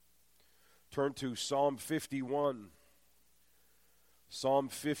Turn to Psalm 51. Psalm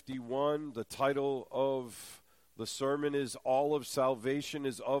 51, the title of the sermon is All of Salvation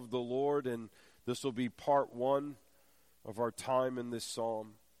is of the Lord, and this will be part one of our time in this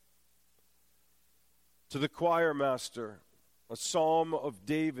psalm. To the choir master, a psalm of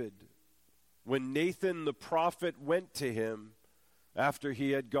David, when Nathan the prophet went to him after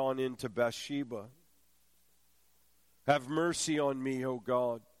he had gone into Bathsheba. Have mercy on me, O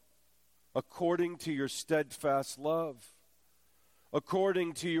God, according to your steadfast love.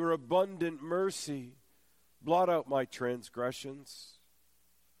 According to your abundant mercy, blot out my transgressions.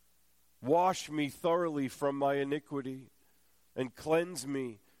 Wash me thoroughly from my iniquity and cleanse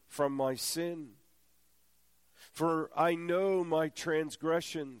me from my sin. For I know my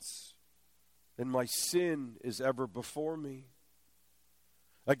transgressions, and my sin is ever before me.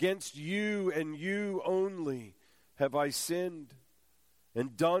 Against you and you only have I sinned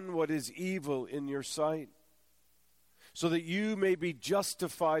and done what is evil in your sight, so that you may be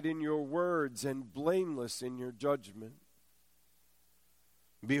justified in your words and blameless in your judgment.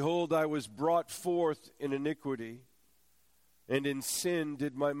 Behold, I was brought forth in iniquity, and in sin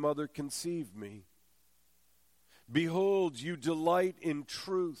did my mother conceive me. Behold, you delight in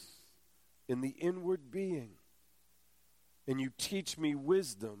truth in the inward being, and you teach me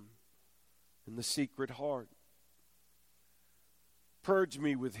wisdom in the secret heart. Purge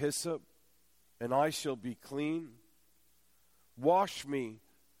me with hyssop, and I shall be clean. Wash me,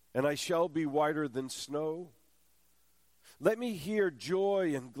 and I shall be whiter than snow. Let me hear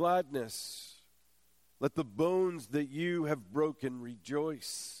joy and gladness. Let the bones that you have broken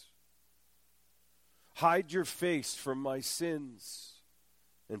rejoice. Hide your face from my sins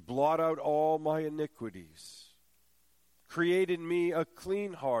and blot out all my iniquities. Create in me a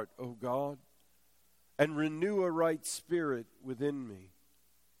clean heart, O God, and renew a right spirit within me.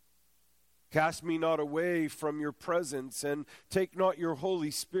 Cast me not away from your presence, and take not your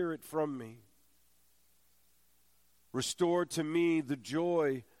Holy Spirit from me. Restore to me the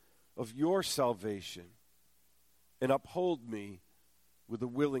joy of your salvation, and uphold me with a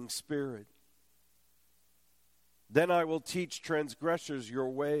willing spirit. Then I will teach transgressors your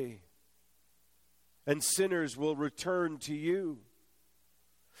way, and sinners will return to you.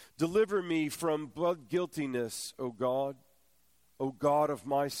 Deliver me from blood guiltiness, O God of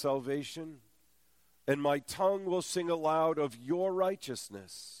my salvation, and my tongue will sing aloud of your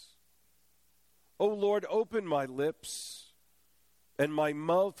righteousness. O Lord, open my lips, and my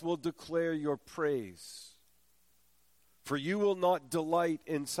mouth will declare your praise. For you will not delight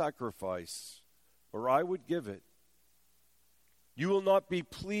in sacrifice, or I would give it. You will not be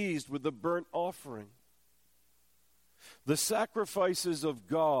pleased with the burnt offering. The sacrifices of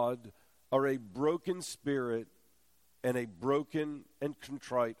God are a broken spirit and a broken and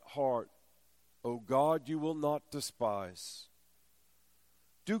contrite heart. O God, you will not despise.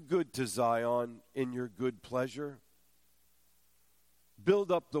 Do good to Zion in your good pleasure.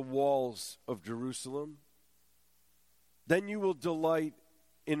 Build up the walls of Jerusalem. Then you will delight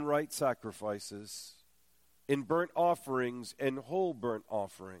in right sacrifices, in burnt offerings and whole burnt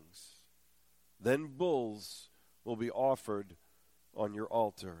offerings. Then bulls will be offered on your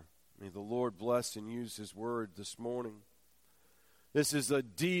altar. May the Lord bless and use his word this morning. This is a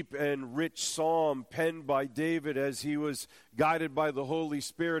deep and rich psalm penned by David as he was guided by the Holy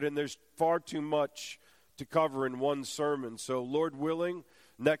Spirit, and there's far too much to cover in one sermon. So, Lord willing,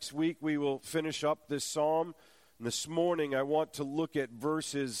 next week we will finish up this psalm. And this morning I want to look at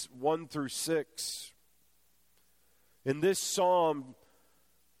verses 1 through 6. And this psalm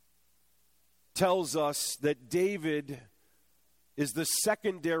tells us that David is the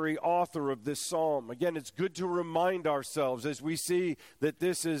secondary author of this psalm. Again, it's good to remind ourselves as we see that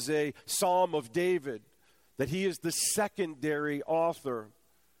this is a psalm of David, that he is the secondary author.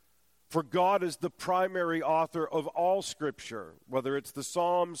 For God is the primary author of all Scripture, whether it's the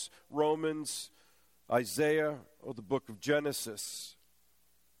Psalms, Romans, Isaiah, or the book of Genesis.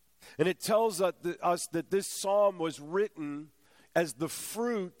 And it tells us that this psalm was written as the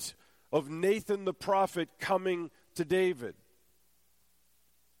fruit of Nathan the prophet coming to David.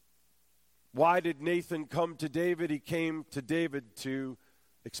 Why did Nathan come to David? He came to David to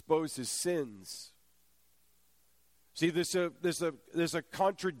expose his sins. See, there's a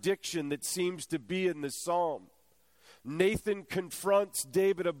contradiction that seems to be in this psalm. Nathan confronts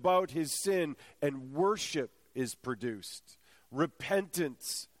David about his sin, and worship is produced.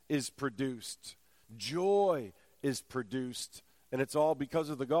 Repentance is produced. Joy is produced, and it's all because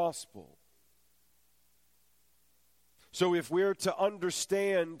of the gospel. So if we're to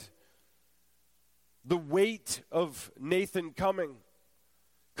understand the weight of Nathan coming,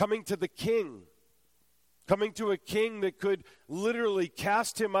 coming to the king, coming to a king that could literally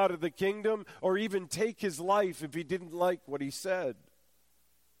cast him out of the kingdom or even take his life if he didn't like what he said.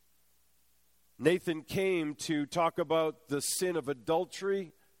 Nathan came to talk about the sin of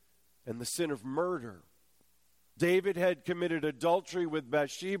adultery and the sin of murder. David had committed adultery with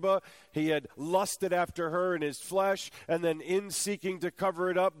Bathsheba. He had lusted after her in his flesh, and then in seeking to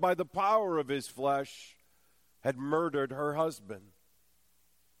cover it up by the power of his flesh, had murdered her husband.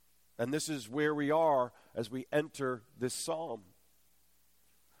 And this is where we are as we enter this psalm.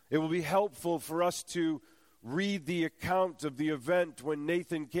 It will be helpful for us to read the account of the event when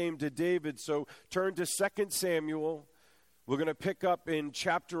Nathan came to David. So turn to 2 Samuel. We're going to pick up in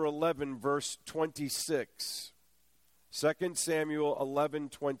chapter 11, verse 26. 2 Samuel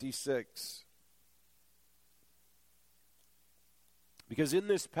 11:26. Because in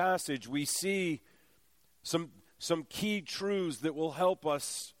this passage we see some key truths that will help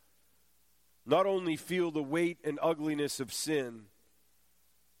us not only feel the weight and ugliness of sin,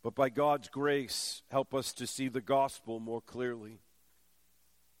 but by God's grace help us to see the gospel more clearly.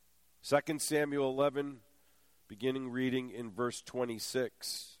 2 Samuel 11, beginning reading in verse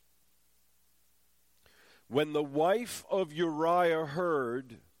 26. When the wife of Uriah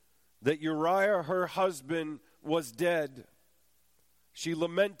heard that Uriah, her husband, was dead, she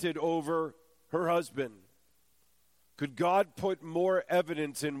lamented over her husband. Could God put more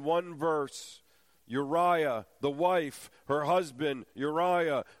evidence in one verse? Uriah, the wife, her husband,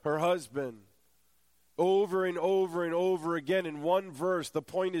 Uriah, her husband. Over and over and over again in one verse, the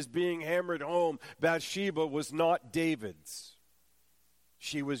point is being hammered home. Bathsheba was not David's.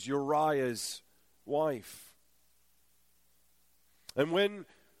 She was Uriah's wife. And when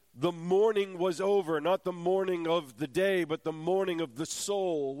the mourning was over, not the mourning of the day, but the mourning of the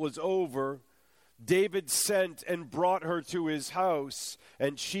soul was over, David sent and brought her to his house,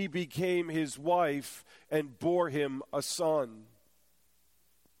 and she became his wife and bore him a son.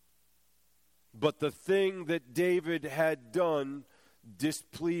 But the thing that David had done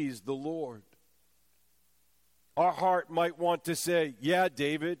displeased the Lord. Our heart might want to say, yeah,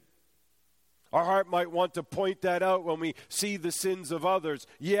 David. Our heart might want to point that out when we see the sins of others.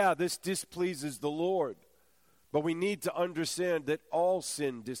 Yeah, this displeases the Lord. But we need to understand that all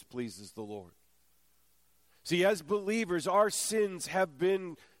sin displeases the Lord. See, as believers, our sins have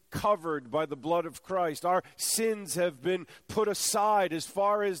been covered by the blood of Christ. Our sins have been put aside as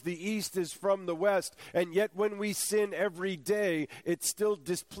far as the east is from the west. And yet when we sin every day, it still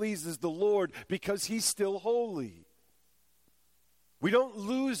displeases the Lord because He's still holy. We don't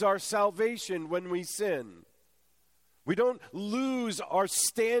lose our salvation when we sin. We don't lose our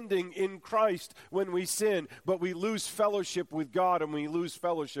standing in Christ when we sin, but we lose fellowship with God and we lose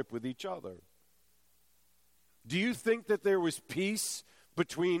fellowship with each other. Do you think that there was peace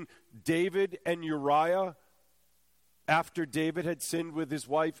between David and Uriah after David had sinned with his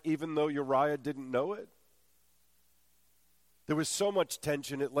wife, even though Uriah didn't know it? There was so much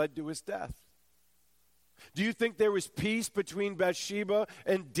tension it led to his death. Do you think there was peace between Bathsheba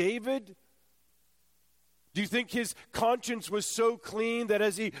and David? Do you think his conscience was so clean that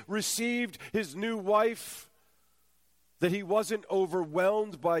as he received his new wife, that he wasn't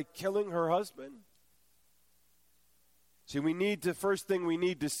overwhelmed by killing her husband? See, first thing we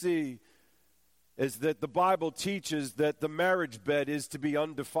need to see is that the Bible teaches that the marriage bed is to be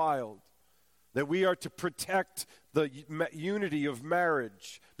undefiled, that we are to protect the unity of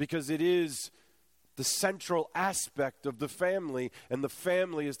marriage because it is the central aspect of the family, and the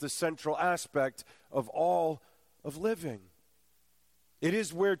family is the central aspect of all of living. It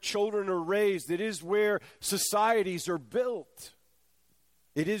is where children are raised. It is where societies are built.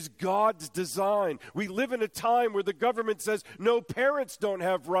 It is God's design. We live in a time where the government says, no, parents don't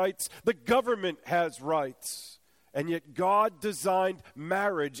have rights. The government has rights. And yet God designed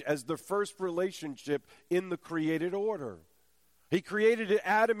marriage as the first relationship in the created order. He created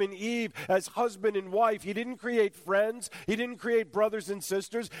Adam and Eve as husband and wife. He didn't create friends. He didn't create brothers and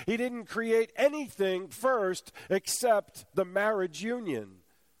sisters. He didn't create anything first except the marriage union.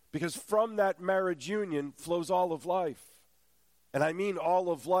 Because from that marriage union flows all of life. And I mean all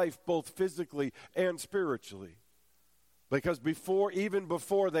of life, both physically and spiritually. Because even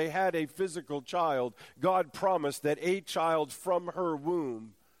before they had a physical child, God promised that a child from her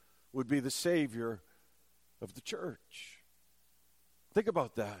womb would be the Savior of the church. Think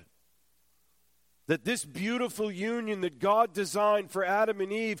about that. That this beautiful union that God designed for Adam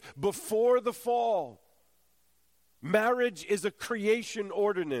and Eve before the fall, marriage is a creation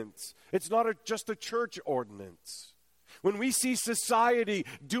ordinance. It's not just a church ordinance. When we see society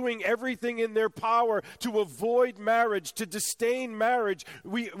doing everything in their power to avoid marriage, to disdain marriage,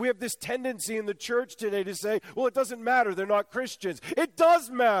 we have this tendency in the church today to say, well, it doesn't matter, they're not Christians. It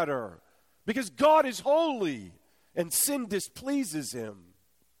does matter, because God is holy and sin displeases him.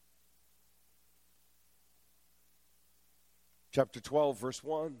 Chapter 12, verse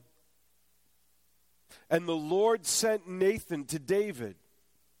 1. And the Lord sent Nathan to David.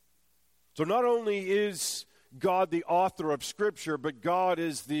 So not only is God the author of Scripture, but God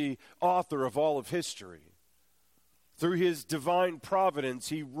is the author of all of history. Through his divine providence,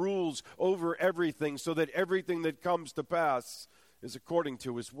 he rules over everything so that everything that comes to pass is according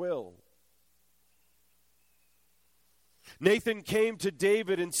to his will. Nathan came to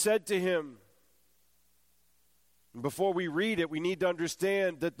David and said to him, before we read it, we need to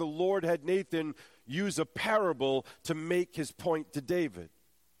understand that the Lord had Nathan use a parable to make his point to David.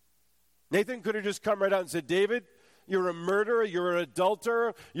 Nathan could have just come right out and said, David, you're a murderer, you're an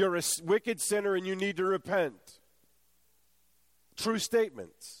adulterer, you're a wicked sinner, and you need to repent. True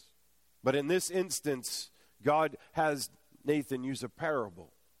statements. But in this instance, God has Nathan use a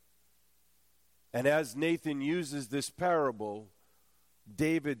parable. And as Nathan uses this parable,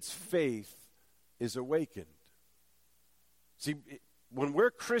 David's faith is awakened. See, when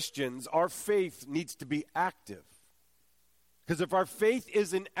we're Christians, our faith needs to be active. Because if our faith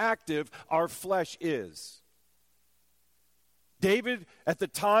isn't active, our flesh is. David, at the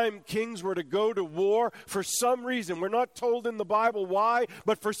time kings were to go to war, for some reason, we're not told in the Bible why,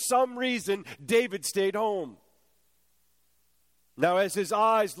 but for some reason, David stayed home. Now, as his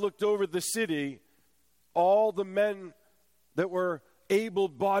eyes looked over the city, all the men that were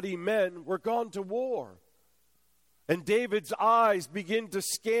able-bodied men were gone to war. And David's eyes begin to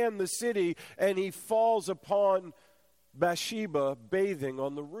scan the city, and he falls upon Bathsheba bathing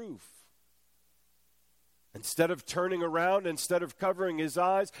on the roof. Instead of turning around, instead of covering his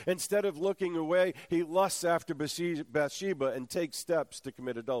eyes, instead of looking away, he lusts after Bathsheba and takes steps to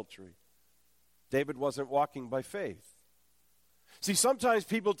commit adultery. David wasn't walking by faith. See, sometimes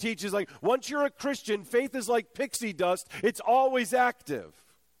people teach is like, once you're a Christian, faith is like pixie dust. It's always active.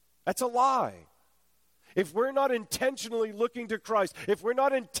 That's a lie. If we're not intentionally looking to Christ, if we're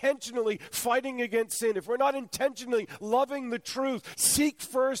not intentionally fighting against sin, if we're not intentionally loving the truth, seek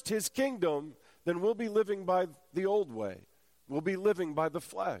first his kingdom, then we'll be living by the old way. We'll be living by the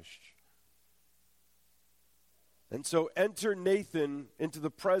flesh. And so enter Nathan into the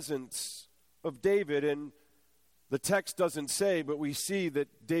presence of David, and the text doesn't say, but we see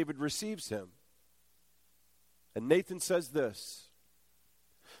that David receives him. And Nathan says this: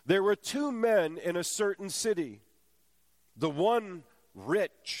 there were two men in a certain city, the one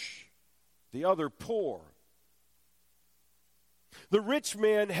rich, the other poor. The rich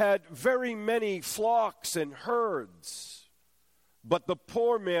man had very many flocks and herds, but the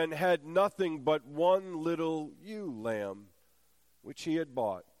poor man had nothing but one little ewe lamb, which he had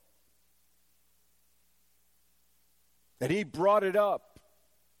bought. And he brought it up,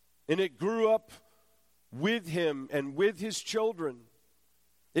 and it grew up with him and with his children.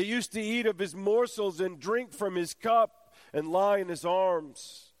 It used to eat of his morsels and drink from his cup and lie in his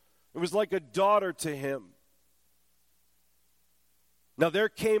arms. It was like a daughter to him. Now there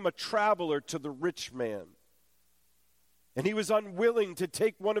came a traveler to the rich man, and he was unwilling to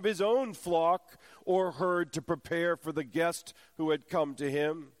take one of his own flock or herd to prepare for the guest who had come to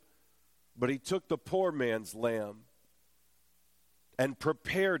him. But he took the poor man's lamb and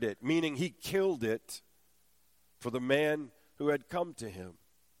prepared it, meaning he killed it, for the man who had come to him.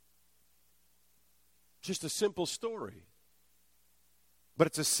 Just a simple story. But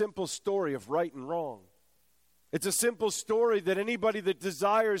it's a simple story of right and wrong. It's a simple story that anybody that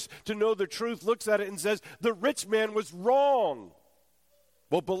desires to know the truth looks at it and says, the rich man was wrong.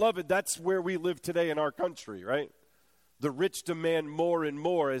 Well, beloved, that's where we live today in our country, right? The rich demand more and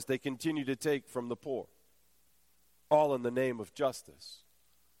more as they continue to take from the poor, all in the name of justice.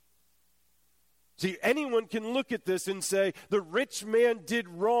 See, anyone can look at this and say, the rich man did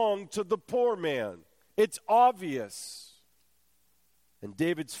wrong to the poor man. It's obvious. And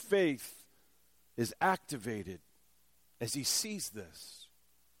David's faith is activated as he sees this.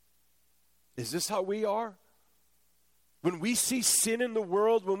 Is this how we are? When we see sin in the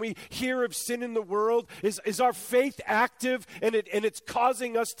world, when we hear of sin in the world, is our faith active and it's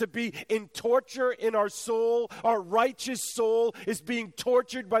causing us to be in torture in our soul? Our righteous soul is being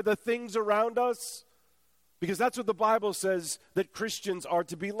tortured by the things around us? Because that's what the Bible says that Christians are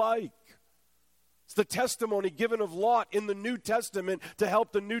to be like. It's the testimony given of Lot in the New Testament to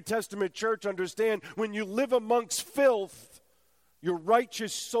help the New Testament church understand when you live amongst filth, your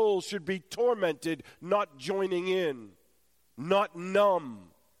righteous soul should be tormented, not joining in. not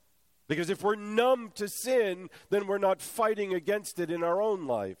numb. Because if we're numb to sin, then we're not fighting against it in our own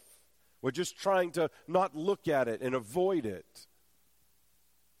life. We're just trying to not look at it and avoid it.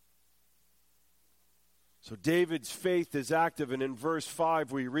 So David's faith is active, and in verse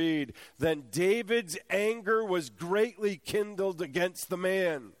 5 we read, "Then David's anger was greatly kindled against the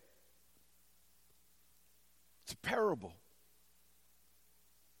man." It's a parable.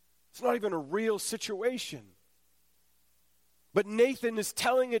 It's not even a real situation. But Nathan is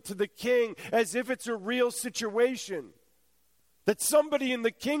telling it to the king as if it's a real situation. That somebody in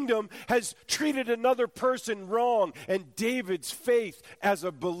the kingdom has treated another person wrong, and David's faith as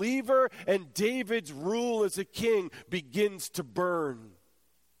a believer and David's rule as a king begins to burn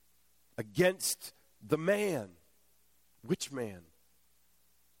against the man. Which man?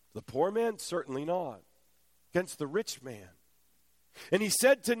 The poor man? Certainly not. Against the rich man. And he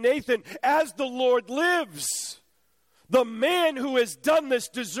said to Nathan, "As the Lord lives, the man who has done this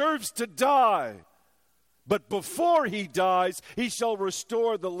deserves to die. But before he dies, he shall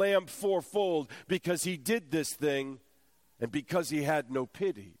restore the lamb fourfold, because he did this thing and because he had no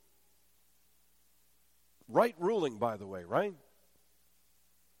pity." Right ruling, by the way, right?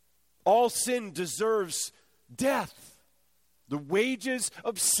 All sin deserves death. The wages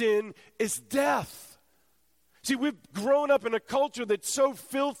of sin is death. See, we've grown up in a culture that's so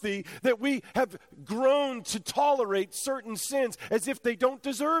filthy that we have grown to tolerate certain sins as if they don't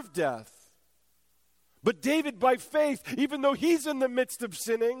deserve death. But David, by faith, even though he's in the midst of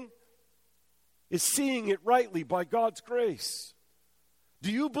sinning, is seeing it rightly by God's grace.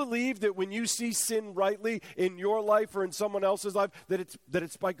 Do you believe that when you see sin rightly in your life or in someone else's life, that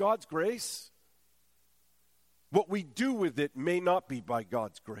it's by God's grace? What we do with it may not be by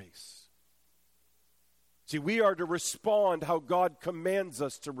God's grace. See, we are to respond how God commands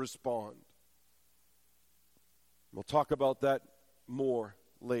us to respond. We'll talk about that more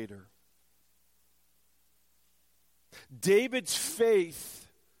later. David's faith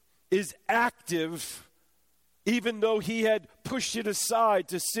is active even though he had pushed it aside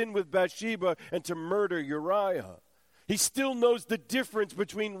to sin with Bathsheba and to murder Uriah. He still knows the difference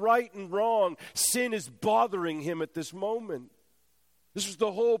between right and wrong. Sin is bothering him at this moment. This was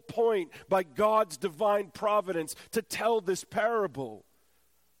the whole point by God's divine providence to tell this parable,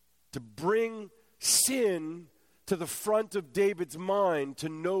 to bring sin to the front of David's mind to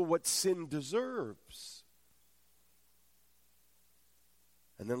know what sin deserves.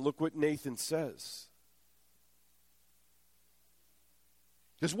 And then look what Nathan says.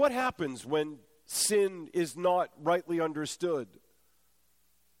 Because what happens when sin is not rightly understood?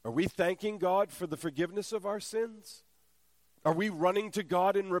 Are we thanking God for the forgiveness of our sins? Are we running to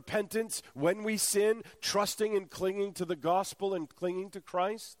God in repentance when we sin, trusting and clinging to the gospel and clinging to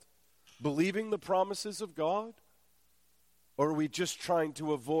Christ, believing the promises of God? Or are we just trying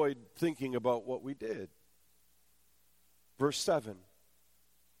to avoid thinking about what we did? Verse 7.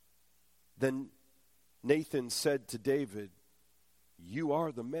 Then Nathan said to David, "You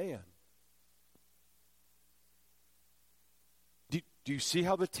are the man." Do you see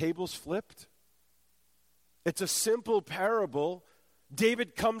how the tables flipped? It's a simple parable.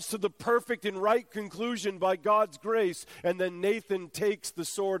 David comes to the perfect and right conclusion by God's grace, and then Nathan takes the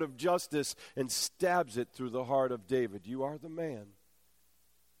sword of justice and stabs it through the heart of David. You are the man.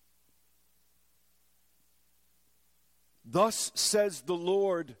 Thus says the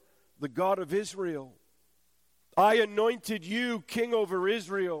Lord, the God of Israel, I anointed you king over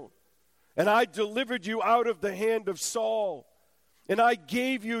Israel, and I delivered you out of the hand of Saul. And I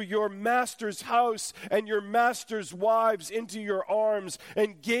gave you your master's house and your master's wives into your arms,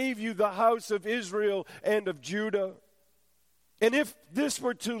 and gave you the house of Israel and of Judah. And if this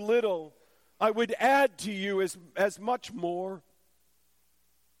were too little, I would add to you as much more.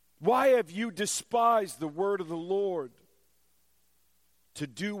 Why have you despised the word of the Lord to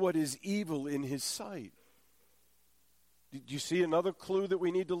do what is evil in his sight? Did you see another clue that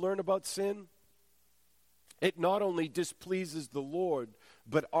we need to learn about sin? It not only displeases the Lord,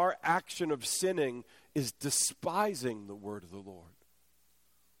 but our action of sinning is despising the word of the Lord.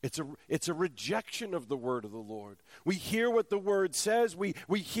 It's a rejection of the word of the Lord. We hear what the word says. We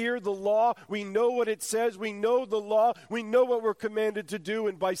hear the law. We know what it says. We know the law. We know what we're commanded to do.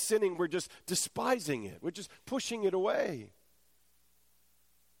 And by sinning, we're just despising it. We're just pushing it away.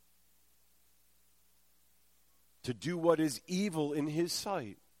 To do what is evil in his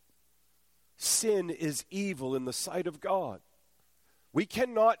sight. Sin is evil in the sight of God. We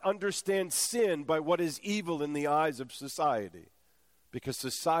cannot understand sin by what is evil in the eyes of society, because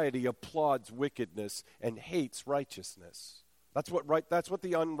society applauds wickedness and hates righteousness. That's what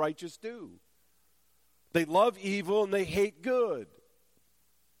the unrighteous do. They love evil and they hate good.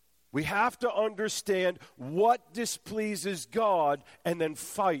 We have to understand what displeases God and then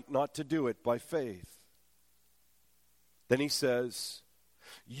fight not to do it by faith. Then he says,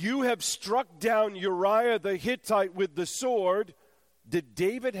 you have struck down Uriah the Hittite with the sword. Did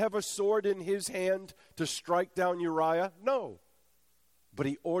David have a sword in his hand to strike down Uriah? No. But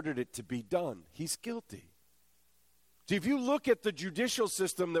he ordered it to be done. He's guilty. See, if you look at the judicial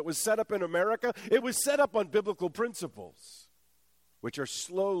system that was set up in America, it was set up on biblical principles, which are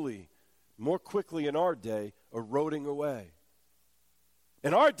slowly, more quickly in our day, eroding away.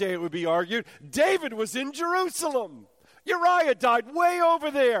 In our day, it would be argued, David was in Jerusalem. Uriah died way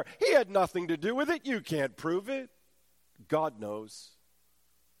over there. He had nothing to do with it. You can't prove it. God knows.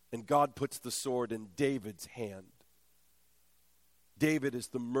 And God puts the sword in David's hand. David is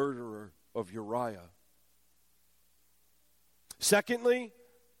the murderer of Uriah. Secondly,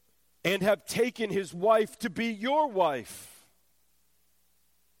 and have taken his wife to be your wife,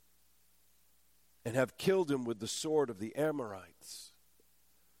 and have killed him with the sword of the Amorites.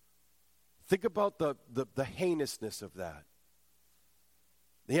 Think about the heinousness of that.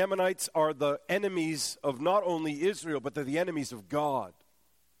 The Ammonites are the enemies of not only Israel, but they're the enemies of God.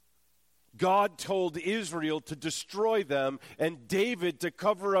 God told Israel to destroy them, and David, to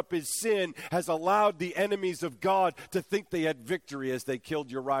cover up his sin, has allowed the enemies of God to think they had victory as they killed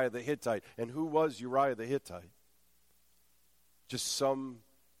Uriah the Hittite. And who was Uriah the Hittite? Just some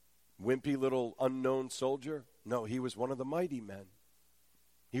wimpy little unknown soldier? No, he was one of the mighty men.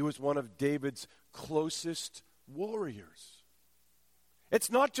 He was one of David's closest warriors.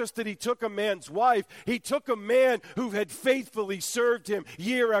 It's not just that he took a man's wife. He took a man who had faithfully served him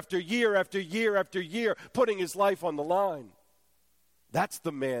year after year after year after year, putting his life on the line. That's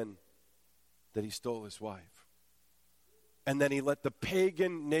the man that he stole his wife. And then he let the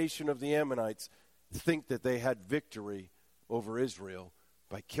pagan nation of the Ammonites think that they had victory over Israel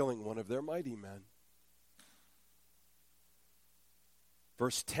by killing one of their mighty men.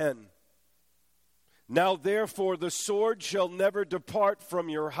 Verse 10. Now therefore the sword shall never depart from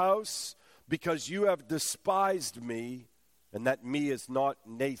your house, because you have despised me. And that me is not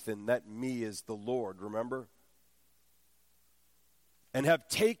Nathan, that me is the Lord, remember? And have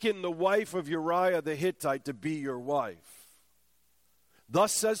taken the wife of Uriah the Hittite to be your wife.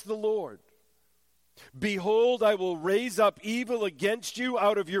 Thus says the Lord, behold, I will raise up evil against you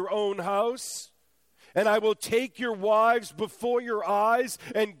out of your own house, and I will take your wives before your eyes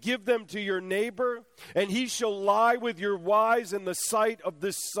and give them to your neighbor, and he shall lie with your wives in the sight of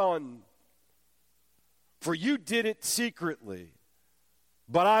the sun. For you did it secretly,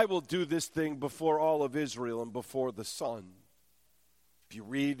 but I will do this thing before all of Israel and before the sun. If you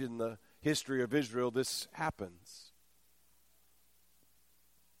read in the history of Israel, this happens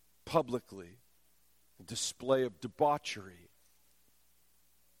publicly, a display of debauchery.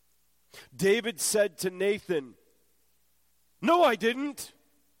 David said to Nathan, no, I didn't.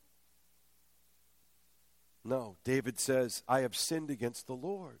 No, David says, I have sinned against the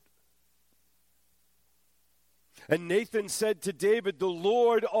Lord. And Nathan said to David, the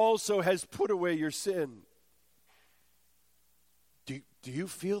Lord also has put away your sin. Do you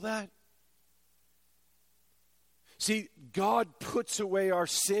feel that? See, God puts away our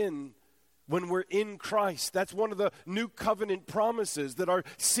sin when we're in Christ. That's one of the new covenant promises, that our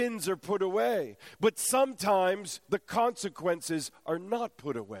sins are put away. But sometimes the consequences are not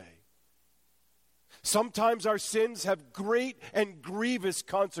put away. Sometimes our sins have great and grievous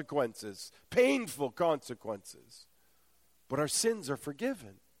consequences, painful consequences. But our sins are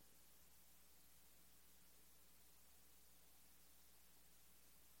forgiven.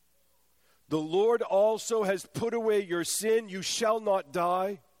 The Lord also has put away your sin. You shall not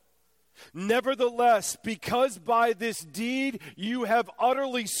die. Nevertheless, because by this deed you have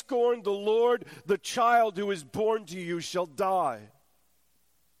utterly scorned the Lord, the child who is born to you shall die.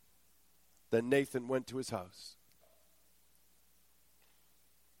 Then Nathan went to his house.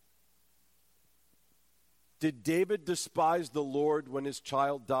 Did David despise the Lord when his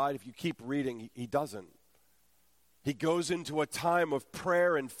child died? If you keep reading, he doesn't. He goes into a time of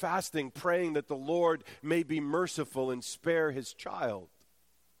prayer and fasting, praying that the Lord may be merciful and spare his child.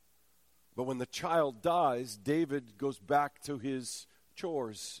 But when the child dies, David goes back to his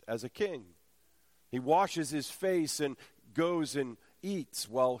chores as a king. He washes his face and goes and eats.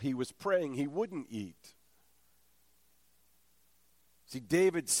 While he was praying, he wouldn't eat. See,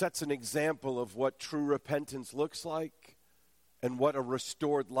 David sets an example of what true repentance looks like and what a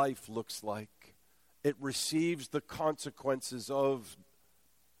restored life looks like. It receives the consequences of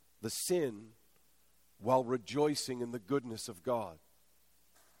the sin while rejoicing in the goodness of God.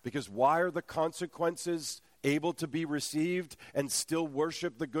 Because why are the consequences able to be received and still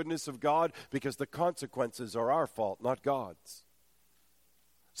worship the goodness of God? Because the consequences are our fault, not God's.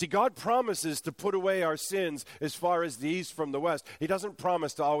 See, God promises to put away our sins as far as the east from the west. He doesn't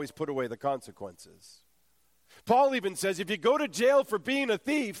promise to always put away the consequences. Paul even says, if you go to jail for being a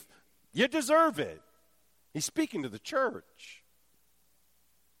thief, you deserve it. He's speaking to the church.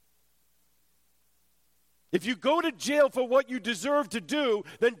 If you go to jail for what you deserve to do,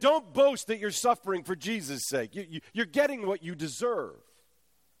 then don't boast that you're suffering for Jesus' sake. You're getting what you deserve.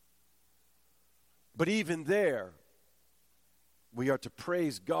 But even there, we are to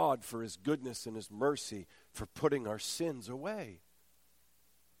praise God for his goodness and his mercy for putting our sins away.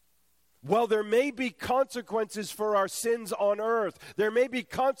 While there may be consequences for our sins on earth, there may be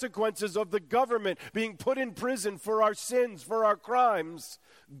consequences of the government being put in prison for our sins, for our crimes,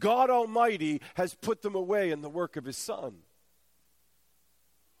 God Almighty has put them away in the work of his Son.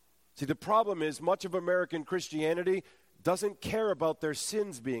 See, the problem is much of American Christianity doesn't care about their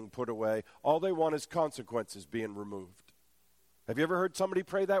sins being put away. All they want is consequences being removed. Have you ever heard somebody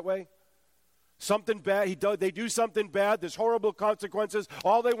pray that way? Something bad, they do something bad, there's horrible consequences.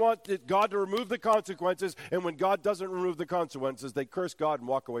 All they want is God to remove the consequences, and when God doesn't remove the consequences, they curse God and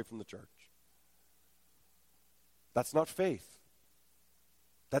walk away from the church. That's not faith.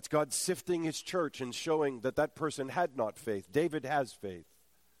 That's God sifting his church and showing that that person had not faith. David has faith.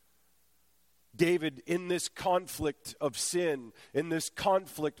 David, in this conflict of sin, in this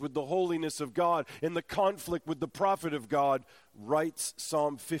conflict with the holiness of God, in the conflict with the prophet of God, writes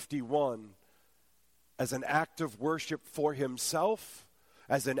Psalm 51 as an act of worship for himself,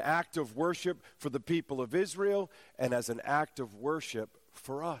 as an act of worship for the people of Israel, and as an act of worship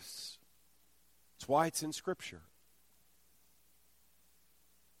for us. That's why it's in Scripture.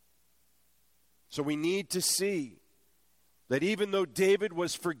 So we need to see that even though David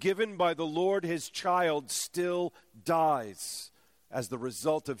was forgiven by the Lord, his child still dies as the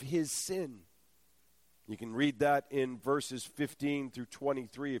result of his sin. You can read that in verses 15 through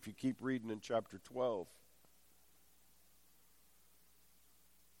 23 if you keep reading in chapter 12.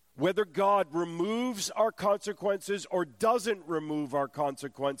 Whether God removes our consequences or doesn't remove our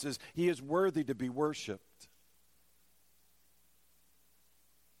consequences, he is worthy to be worshiped.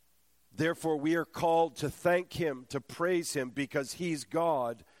 Therefore, we are called to thank him, to praise him, because he's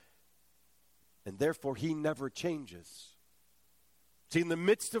God, and therefore he never changes. See, in the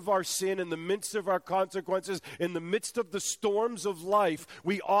midst of our sin, in the midst of our consequences, in the midst of the storms of life,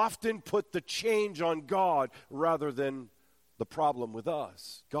 we often put the change on God rather than the problem with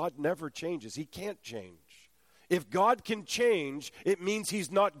us. God never changes. He can't change. If God can change, it means he's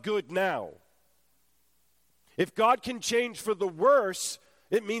not good now. If God can change for the worse,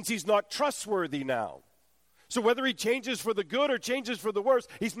 it means he's not trustworthy now. So whether he changes for the good or changes for the worse,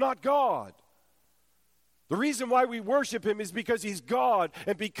 he's not God. The reason why we worship him is because he's God,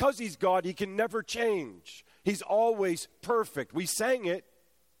 and because he's God, he can never change. He's always perfect. We sang it.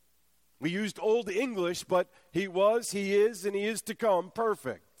 We used Old English, but he was, he is, and he is to come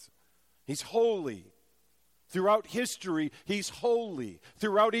perfect. He's holy. Throughout history, he's holy.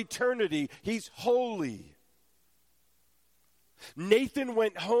 Throughout eternity, he's holy. Nathan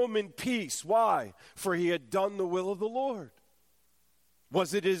went home in peace. Why? For he had done the will of the Lord.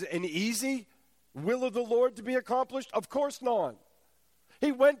 Was it an easy will of the Lord to be accomplished? Of course not.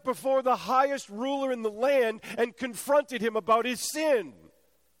 He went before the highest ruler in the land and confronted him about his sin.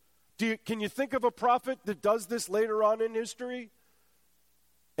 Can you think of a prophet that does this later on in history?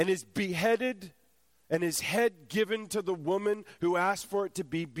 And is beheaded and his head given to the woman who asked for it to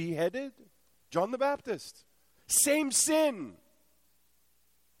be beheaded? John the Baptist. Same sin.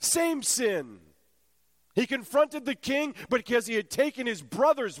 Same sin. He confronted the king, but because he had taken his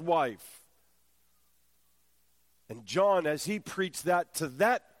brother's wife. And John, as he preached that to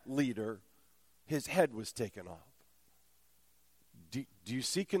that leader, his head was taken off. Do you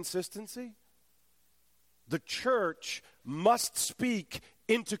see consistency? The church must speak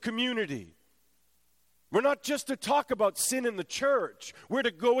into community. We're not just to talk about sin in the church. We're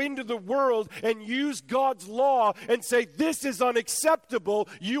to go into the world and use God's law and say, this is unacceptable.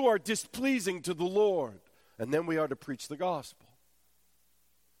 You are displeasing to the Lord. And then we are to preach the gospel.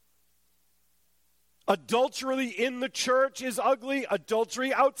 Adultery in the church is ugly.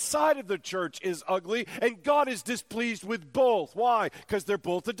 Adultery outside of the church is ugly. And God is displeased with both. Why? Because they're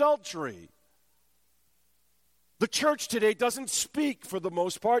both adultery. The church today doesn't speak, for the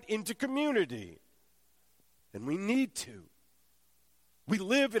most part, into community. And we need to. We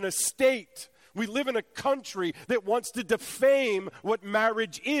live in a state, we live in a country that wants to defame what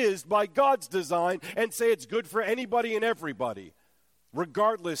marriage is by God's design and say it's good for anybody and everybody.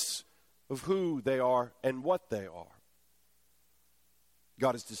 regardless of who they are and what they are.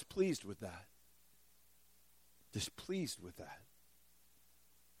 God is displeased with that. Displeased with that.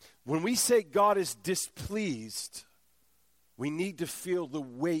 When we say God is displeased, we need to feel the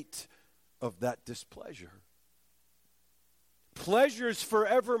weight of that displeasure. Pleasures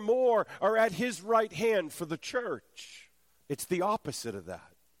forevermore are at his right hand for the church. It's the opposite of that.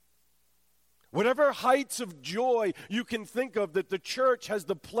 Whatever heights of joy you can think of that the church has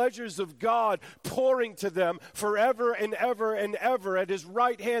the pleasures of God pouring to them forever and ever and ever at his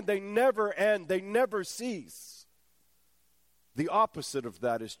right hand, they never end, they never cease. The opposite of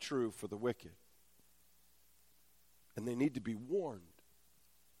that is true for the wicked. And they need to be warned.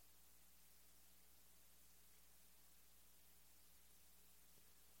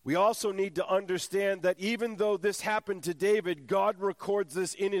 We also need to understand that even though this happened to David, God records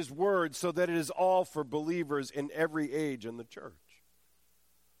this in his word so that it is all for believers in every age in the church.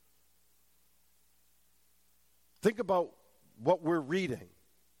 Think about what we're reading.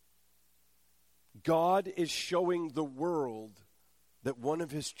 God is showing the world that one of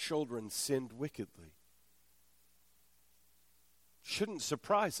his children sinned wickedly. Shouldn't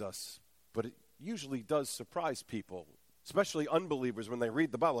surprise us, but it usually does surprise people. Especially unbelievers when they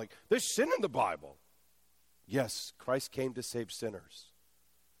read the Bible, like, there's sin in the Bible. Yes, Christ came to save sinners.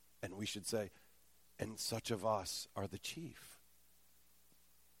 And we should say, and such of us are the chief.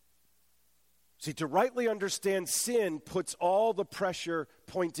 See, to rightly understand sin puts all the pressure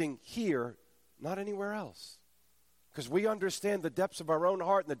pointing here, not anywhere else. Because we understand the depths of our own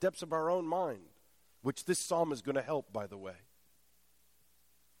heart and the depths of our own mind, which this psalm is going to help, by the way.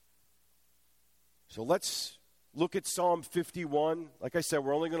 So let's look at Psalm 51. Like I said,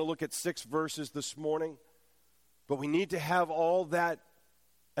 we're only going to look at 6 verses this morning. But we need to have all that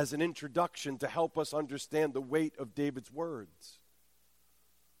as an introduction to help us understand the weight of David's words.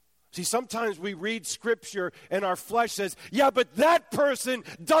 See, sometimes we read Scripture and our flesh says, yeah, but that person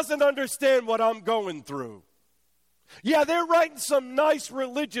doesn't understand what I'm going through. Yeah, they're writing some nice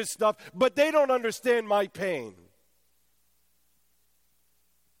religious stuff, but they don't understand my pain.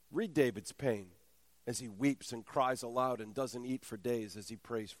 Read David's pain as he weeps and cries aloud and doesn't eat for days as he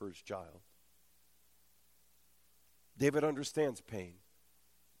prays for his child. David understands pain.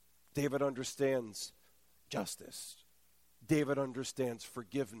 David understands justice. David understands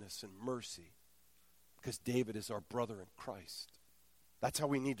forgiveness and mercy because David is our brother in Christ. That's how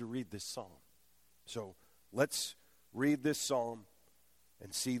we need to read this psalm. So let's read this psalm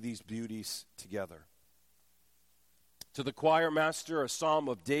and see these beauties together. To the choir master, a psalm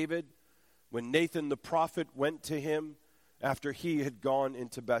of David, when Nathan the prophet went to him after he had gone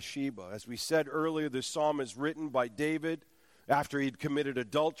into Bathsheba. As we said earlier, this psalm is written by David after he'd committed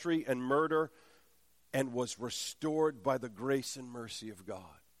adultery and murder and was restored by the grace and mercy of God.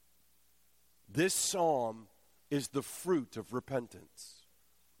 This psalm is the fruit of repentance.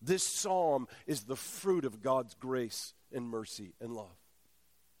 This psalm is the fruit of God's grace and mercy and love.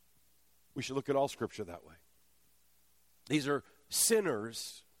 We should look at all Scripture that way. These are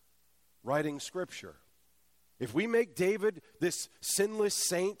sinners writing Scripture. If we make David this sinless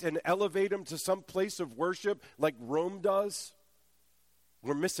saint and elevate him to some place of worship like Rome does,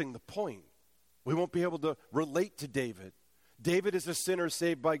 we're missing the point. We won't be able to relate to David. David is a sinner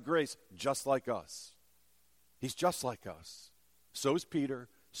saved by grace, just like us. He's just like us. So's Peter,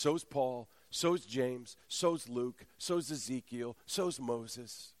 so's Paul, so's James, so's Luke, so's Ezekiel, so's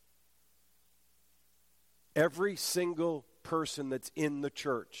Moses. Every single person that's in the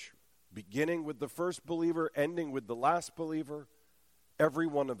church, beginning with the first believer, ending with the last believer, every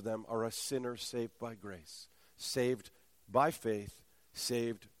one of them are a sinner saved by grace, saved by faith,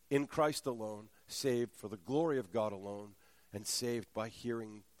 saved in Christ alone, saved for the glory of God alone, and saved by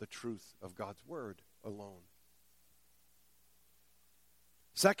hearing the truth of God's word alone.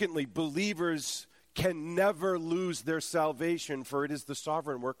 Secondly, believers can never lose their salvation, for it is the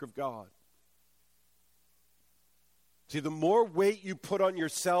sovereign work of God. See, the more weight you put on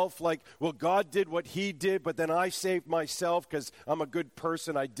yourself, like, well, God did what he did, but then I saved myself because I'm a good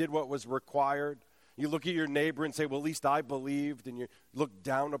person, I did what was required. You look at your neighbor and say, well, at least I believed, and you look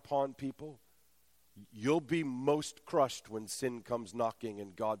down upon people. You'll be most crushed when sin comes knocking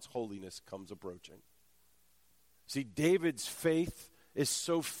and God's holiness comes approaching. See, David's faith is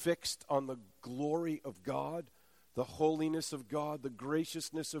so fixed on the glory of God, the holiness of God, the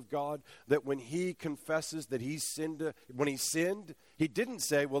graciousness of God, that when he confesses that he sinned, when he sinned, he didn't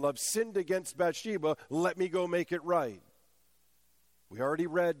say, well, I've sinned against Bathsheba, let me go make it right. We already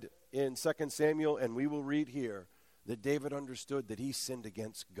read in 2 Samuel, and we will read here, that David understood that he sinned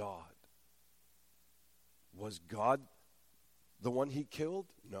against God. Was God the one he killed?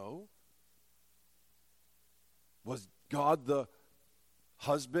 No. Was God the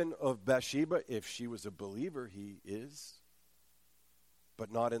husband of Bathsheba? If she was a believer, he is.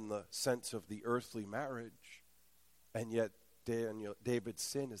 But not in the sense of the earthly marriage. And yet David's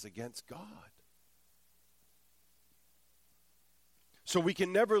sin is against God. So we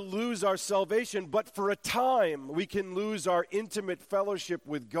can never lose our salvation, but for a time we can lose our intimate fellowship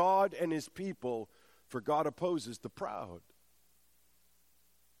with God and his people, for God opposes the proud.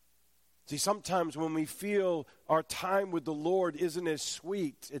 See, sometimes when we feel our time with the Lord isn't as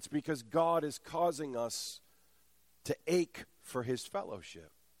sweet, it's because God is causing us to ache for his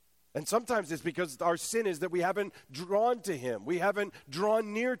fellowship. And sometimes it's because our sin is that we haven't drawn to him. We haven't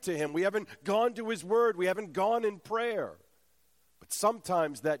drawn near to him. We haven't gone to his word. We haven't gone in prayer. But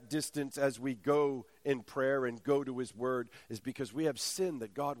sometimes that distance as we go in prayer and go to his word is because we have sin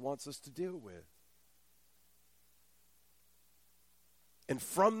that God wants us to deal with. And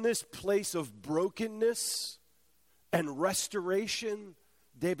from this place of brokenness and restoration,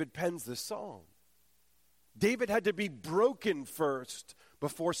 David pens this psalm. David had to be broken first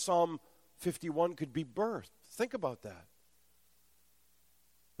before Psalm 51 could be birthed. Think about that.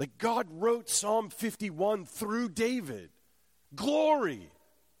 Like God wrote Psalm 51 through David. Glory.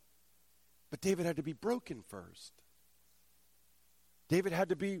 But David had to be broken first. David had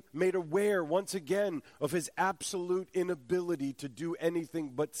to be made aware once again of his absolute inability to do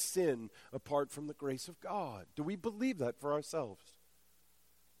anything but sin apart from the grace of God. Do we believe that for ourselves?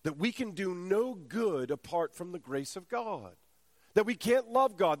 That we can do no good apart from the grace of God. That we can't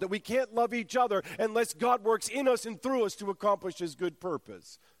love God, that we can't love each other unless God works in us and through us to accomplish his good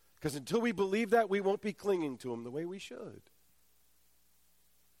purpose. Because until we believe that, we won't be clinging to him the way we should.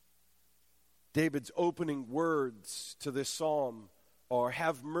 David's opening words to this psalm are,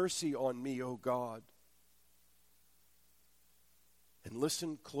 "Have mercy on me, O God." And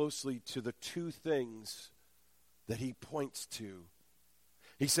listen closely to the two things that he points to.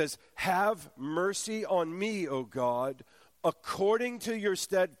 He says, "Have mercy on me, O God, according to your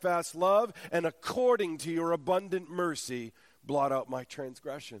steadfast love and according to your abundant mercy, blot out my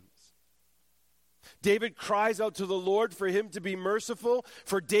transgressions." David cries out to the Lord for him to be merciful,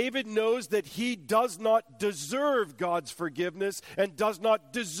 for David knows that he does not deserve God's forgiveness and does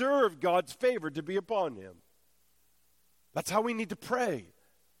not deserve God's favor to be upon him. That's how we need to pray.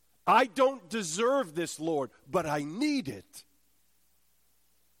 I don't deserve this, Lord, but I need it.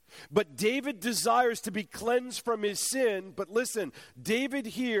 But David desires to be cleansed from his sin. But listen, David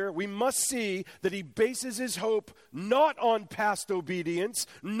here, we must see that he bases his hope not on past obedience,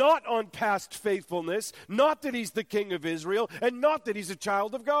 not on past faithfulness, not that he's the king of Israel, and not that he's a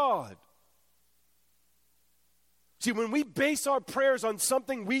child of God. See, when we base our prayers on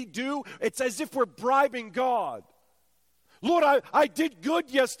something we do, it's as if we're bribing God. Lord, I did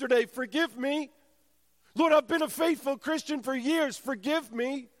good yesterday, forgive me. Lord, I've been a faithful Christian for years, forgive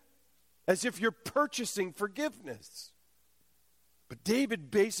me. As if you're purchasing forgiveness. But David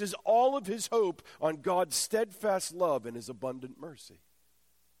bases all of his hope on God's steadfast love and his abundant mercy.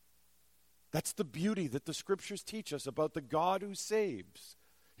 That's the beauty that the scriptures teach us about the God who saves.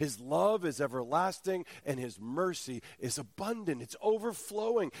 His love is everlasting and his mercy is abundant. It's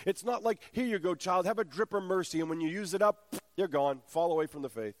overflowing. It's not like, here you go, child, have a drip of mercy, and when you use it up, you're gone. Fall away from the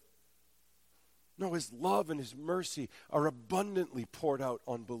faith. No, his love and his mercy are abundantly poured out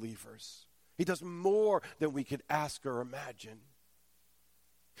on believers. He does more than we could ask or imagine.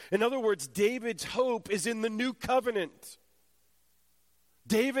 In other words, David's hope is in the new covenant.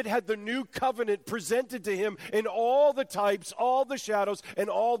 David had the new covenant presented to him in all the types, all the shadows, and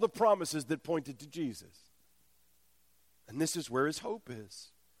all the promises that pointed to Jesus. And this is where his hope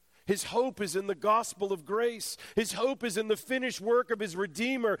is. His hope is in the gospel of grace. His hope is in the finished work of his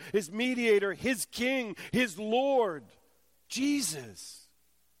Redeemer, his mediator, his King, his Lord, Jesus.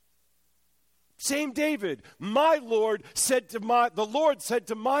 Same David, my Lord said to the Lord said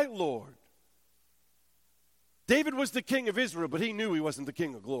to my Lord. David was the king of Israel, but he knew he wasn't the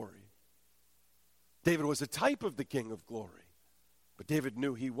king of glory. David was a type of the king of glory, but David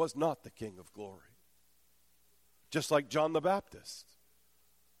knew he was not the king of glory. Just like John the Baptist.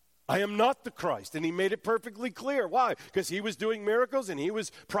 I am not the Christ. And he made it perfectly clear. Why? Because he was doing miracles and he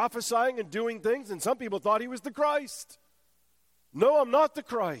was prophesying and doing things, and some people thought he was the Christ. No, I'm not the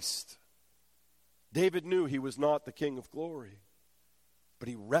Christ. David knew he was not the King of glory, but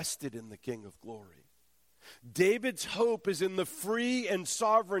he rested in the King of glory. David's hope is in the free and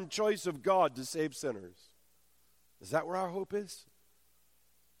sovereign choice of God to save sinners. Is that where our hope is?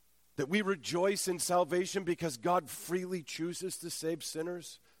 That we rejoice in salvation because God freely chooses to save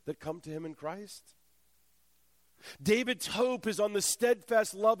sinners that come to him in Christ? David's hope is on the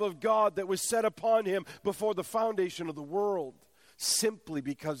steadfast love of God that was set upon him before the foundation of the world, simply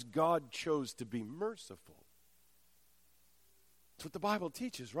because God chose to be merciful. That's what the Bible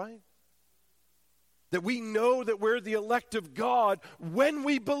teaches, right? That we know that we're the elect of God when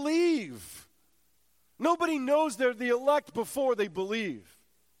we believe. Nobody knows they're the elect before they believe.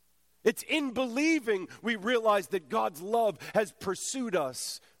 It's in believing we realize that God's love has pursued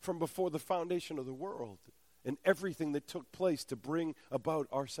us from before the foundation of the world and everything that took place to bring about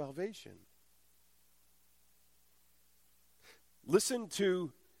our salvation. Listen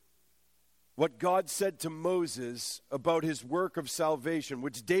to what God said to Moses about his work of salvation,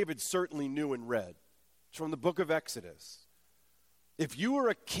 which David certainly knew and read. It's from the book of Exodus. If you were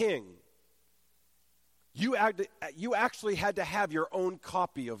a king, you actually had to have your own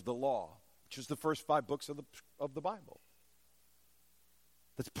copy of the law, which is the first 5 books of the Bible.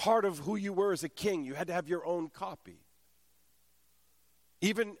 That's part of who you were as a king. You had to have your own copy.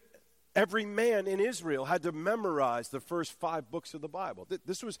 Even every man in Israel had to memorize the first 5 books of the Bible.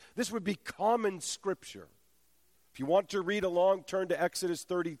 This would be common scripture. If you want to read along, turn to Exodus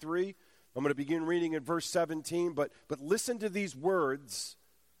 33. I'm going to begin reading at verse 17, but listen to these words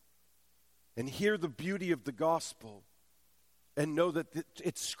and hear the beauty of the gospel and know that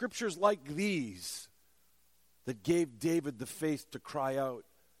it's scriptures like these that gave David the faith to cry out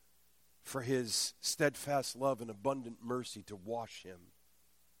for his steadfast love and abundant mercy to wash him.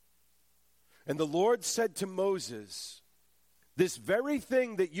 And the Lord said to Moses, "This very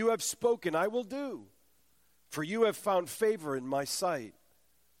thing that you have spoken I will do, for you have found favor in my sight,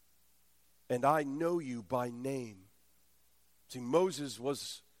 and I know you by name." See, Moses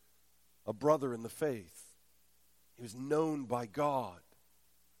was a brother in the faith. He was known by God.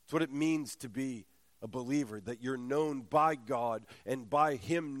 That's what it means to be a believer, that you're known by God, and by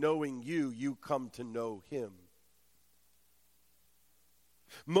him knowing you, you come to know him.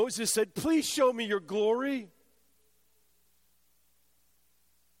 Moses said, "Please show me your glory."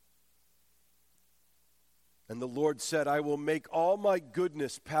 And the Lord said, "I will make all my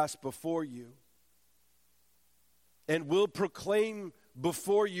goodness pass before you, and will proclaim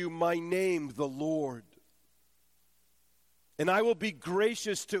before you my name, the Lord. And I will be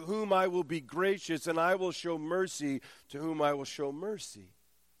gracious to whom I will be gracious, and I will show mercy to whom I will show mercy."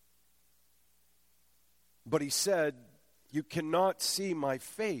 But he said, "You cannot see my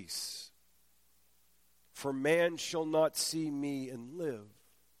face, for man shall not see me and live."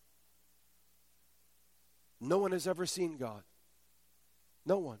 No one has ever seen God.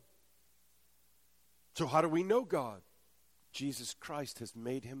 No one. So how do we know God? Jesus Christ has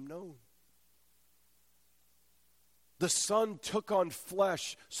made him known. The Son took on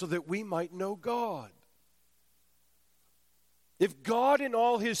flesh so that we might know God. If God in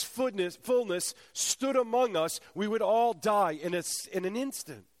all his fullness stood among us, we would all die in an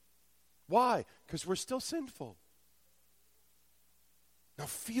instant. Why? Because we're still sinful. Now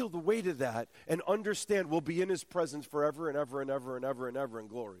feel the weight of that and understand we'll be in his presence forever and ever and ever and ever and ever in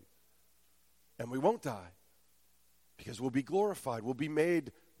glory. And we won't die because we'll be glorified. We'll be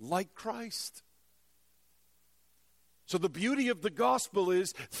made like Christ. So the beauty of the gospel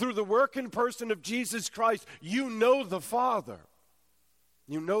is, through the work and person of Jesus Christ, you know the Father,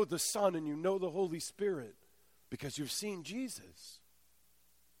 you know the Son, and you know the Holy Spirit because you've seen Jesus.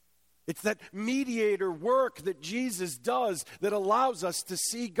 It's that mediator work that Jesus does that allows us to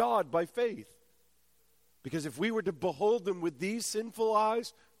see God by faith. Because if we were to behold him with these sinful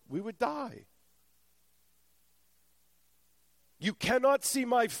eyes, we would die. You cannot see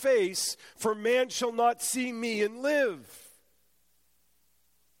my face, for man shall not see me and live.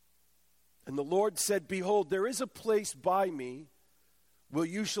 And the Lord said, "Behold, there is a place by me where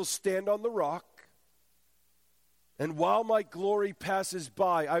you shall stand on the rock. And while my glory passes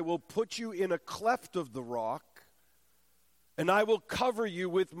by, I will put you in a cleft of the rock, and I will cover you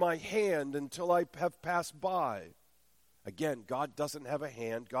with my hand until I have passed by." Again, God doesn't have a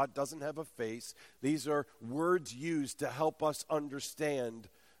hand. God doesn't have a face. These are words used to help us understand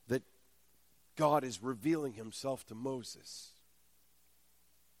that God is revealing himself to Moses.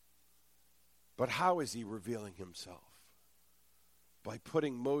 But how is he revealing himself? By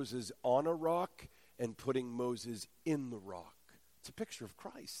putting Moses on a rock and putting Moses in the rock. It's a picture of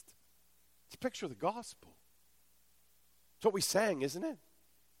Christ. It's a picture of the gospel. It's what we sang, isn't it?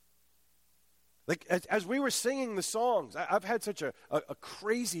 Like, as we were singing the songs, I've had such a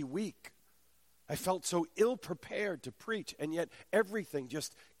crazy week. I felt so ill-prepared to preach, and yet everything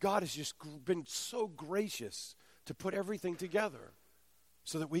God has just been so gracious to put everything together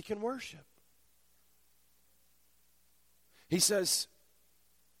so that we can worship. He says,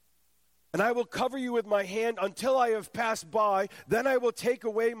 And I will cover you with my hand until I have passed by. Then I will take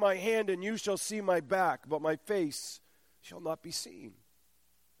away my hand, and you shall see my back, but my face shall not be seen.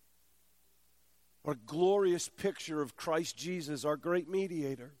 What a glorious picture of Christ Jesus, our great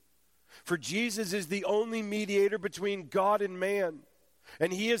mediator. For Jesus is the only mediator between God and man.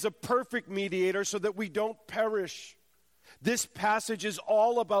 And he is a perfect mediator so that we don't perish. This passage is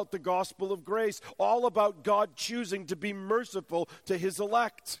all about the gospel of grace, all about God choosing to be merciful to his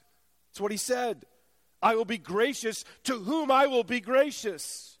elect. That's what he said. I will be gracious to whom I will be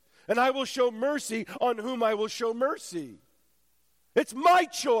gracious, and I will show mercy on whom I will show mercy. It's my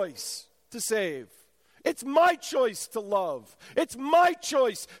choice to save. It's my choice to love. It's my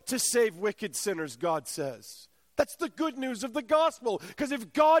choice to save wicked sinners, God says. That's the good news of the gospel, because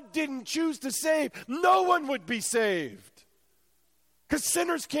if God didn't choose to save, no one would be saved. Because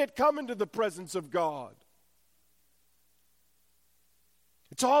sinners can't come into the presence of God.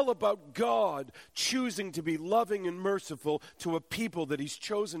 It's all about God choosing to be loving and merciful to a people that he's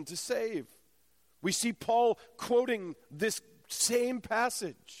chosen to save. We see Paul quoting this same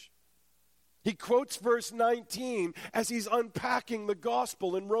passage. He quotes verse 19 as he's unpacking the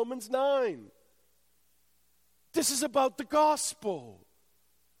gospel in Romans 9. This is about the gospel.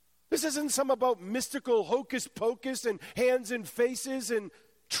 This isn't some about mystical hocus pocus and hands and faces and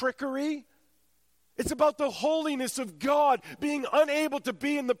trickery. It's about the holiness of God being unable to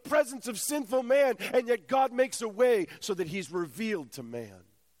be in the presence of sinful man, and yet God makes a way so that he's revealed to man.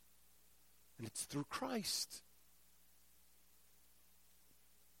 And it's through Christ.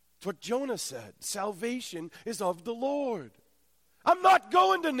 It's what Jonah said. Salvation is of the Lord. I'm not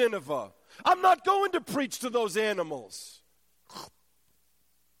going to Nineveh. I'm not going to preach to those animals.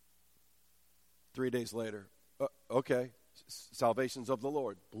 3 days later, okay, salvation's of the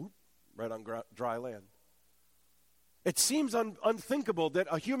Lord. Boop, right on dry land. It seems unthinkable that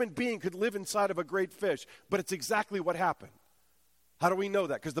a human being could live inside of a great fish, but it's exactly what happened. How do we know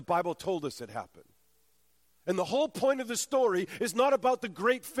that? Because the Bible told us it happened. And the whole point of the story is not about the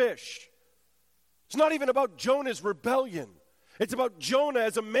great fish. It's not even about Jonah's rebellion. It's about Jonah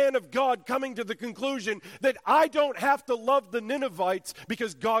as a man of God coming to the conclusion that I don't have to love the Ninevites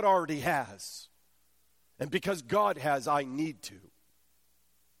because God already has. And because God has, I need to.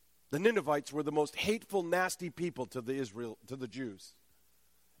 The Ninevites were the most hateful, nasty people to the Jews.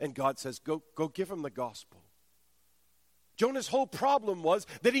 And God says, go give them the gospel. Jonah's whole problem was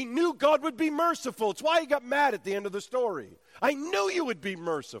that he knew God would be merciful. It's why he got mad at the end of the story. I knew you would be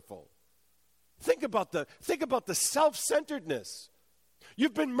merciful. Think about the self-centeredness.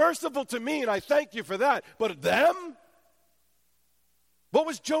 You've been merciful to me, and I thank you for that. But them? What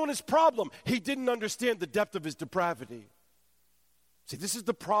was Jonah's problem? He didn't understand the depth of his depravity. See, this is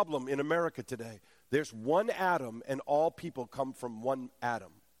the problem in America today. There's one Adam, and all people come from one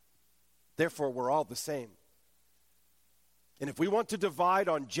Adam. Therefore, we're all the same. And if we want to divide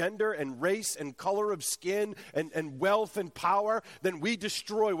on gender and race and color of skin and wealth and power, then we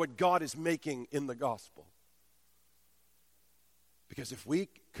destroy what God is making in the gospel. Because if we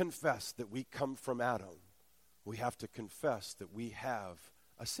confess that we come from Adam, we have to confess that we have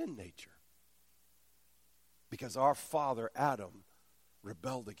a sin nature. Because our father Adam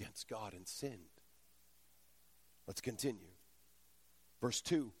rebelled against God and sinned. Let's continue. Verse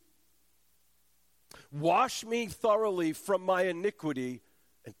 2. Wash me thoroughly from my iniquity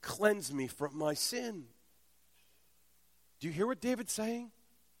and cleanse me from my sin. Do you hear what David's saying?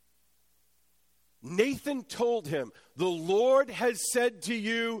 Nathan told him, the Lord has said to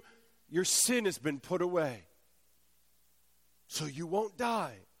you, your sin has been put away. So you won't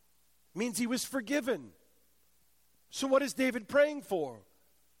die. Means he was forgiven. So what is David praying for?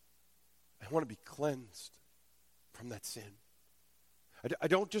 I want to be cleansed from that sin. I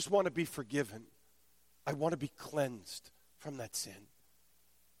don't just want to be forgiven. I want to be cleansed from that sin.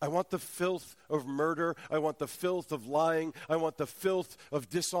 I want the filth of murder. I want the filth of lying. I want the filth of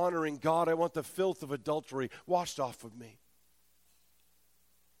dishonoring God. I want the filth of adultery washed off of me.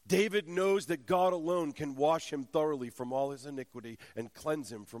 David knows that God alone can wash him thoroughly from all his iniquity and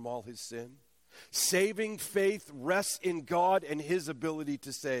cleanse him from all his sin. Saving faith rests in God and his ability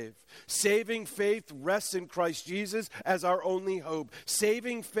to save. Saving faith rests in Christ Jesus as our only hope.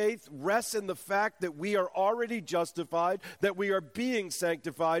 Saving faith rests in the fact that we are already justified, that we are being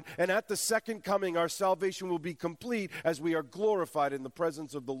sanctified, and at the second coming our salvation will be complete as we are glorified in the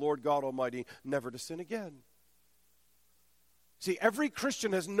presence of the Lord God Almighty, never to sin again. See, every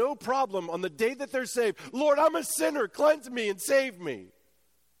Christian has no problem on the day that they're saved. Lord, I'm a sinner. Cleanse me and save me.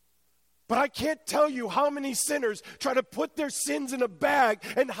 But I can't tell you how many sinners try to put their sins in a bag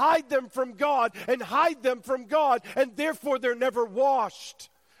and hide them from God, and therefore they're never washed.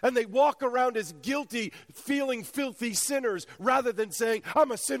 And they walk around as guilty, feeling filthy sinners rather than saying,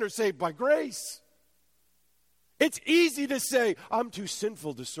 I'm a sinner saved by grace. It's easy to say, I'm too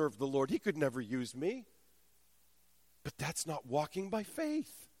sinful to serve the Lord. He could never use me. But that's not walking by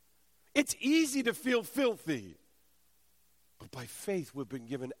faith. It's easy to feel filthy. But by faith, we've been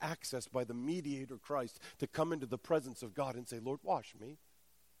given access by the mediator Christ to come into the presence of God and say, Lord, wash me.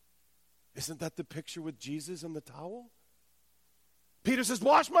 Isn't that the picture with Jesus and the towel? Peter says,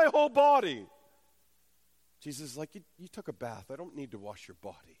 wash my whole body. Jesus is like, you took a bath. I don't need to wash your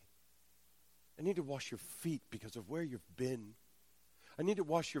body. I need to wash your feet because of where you've been. I need to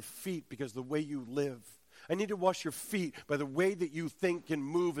wash your feet because of the way you live. I need to wash your feet by the way that you think and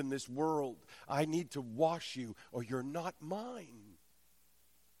move in this world. I need to wash you or you're not mine.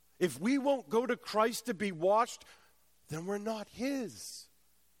 If we won't go to Christ to be washed, then we're not his.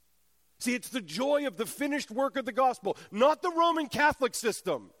 See, it's the joy of the finished work of the gospel, not the Roman Catholic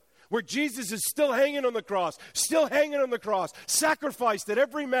system, where Jesus is still hanging on the cross, sacrificed at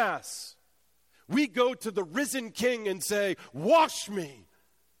every Mass. We go to the risen King and say, wash me,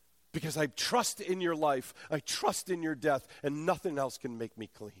 because I trust in your life, I trust in your death, and nothing else can make me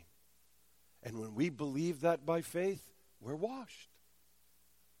clean. And when we believe that by faith, we're washed.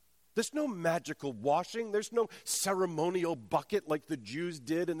 There's no magical washing. There's no ceremonial bucket like the Jews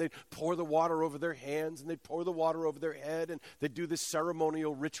did, and they'd pour the water over their hands, and they'd pour the water over their head, and they'd do this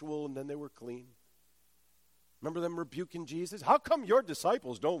ceremonial ritual, and then they were clean. Remember them rebuking Jesus? How come your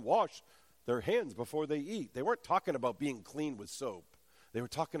disciples don't wash their hands before they eat? They weren't talking about being clean with soap. They were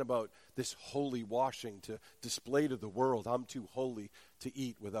talking about this holy washing to display to the world, I'm too holy to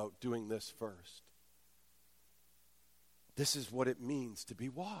eat without doing this first. This is what it means to be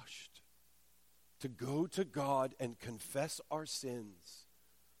washed. To go to God and confess our sins.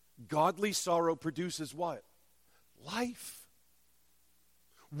 Godly sorrow produces what? Life.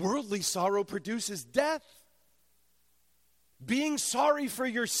 Worldly sorrow produces death. Being sorry for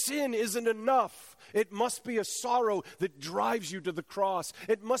your sin isn't enough. It must be a sorrow that drives you to the cross.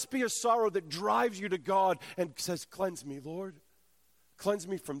 It must be a sorrow that drives you to God and says, cleanse me, Lord. Cleanse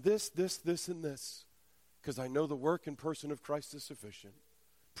me from this, and this. Because I know the work and person of Christ is sufficient.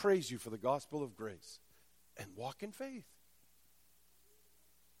 Praise you for the gospel of grace. And walk in faith.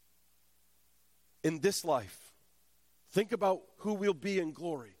 In this life, think about who we'll be in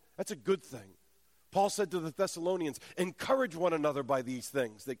glory. That's a good thing. Paul said to the Thessalonians, encourage one another by these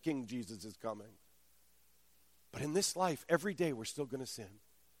things that King Jesus is coming. But in this life, every day we're still going to sin.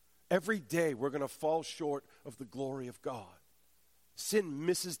 Every day we're going to fall short of the glory of God. Sin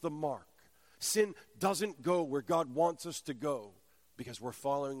misses the mark. Sin doesn't go where God wants us to go because we're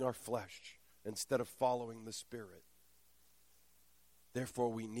following our flesh instead of following the Spirit. Therefore,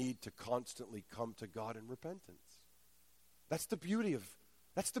 we need to constantly come to God in repentance. That's the beauty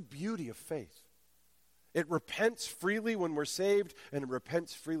of faith. It repents freely when we're saved, and it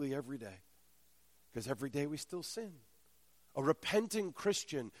repents freely every day. Because every day we still sin. A repenting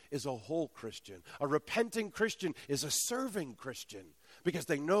Christian is a whole Christian. A repenting Christian is a serving Christian because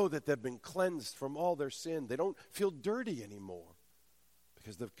they know that they've been cleansed from all their sin. They don't feel dirty anymore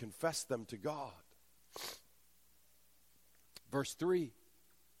because they've confessed them to God. Verse 3.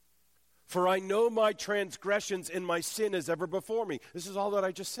 For I know my transgressions and my sin is ever before me. This is all that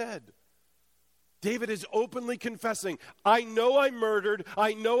I just said. David is openly confessing, I know I murdered,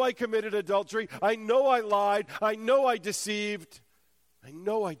 I know I committed adultery, I know I lied, I know I deceived, I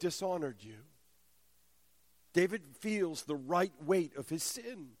know I dishonored you. David feels the right weight of his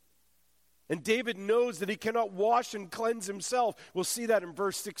sin. And David knows that he cannot wash and cleanse himself. We'll see that in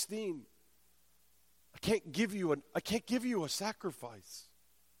verse 16. I can't give you a sacrifice.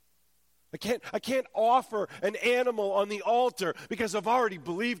 I can't offer an animal on the altar because I've already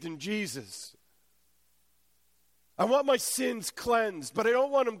believed in Jesus. I want my sins cleansed, but I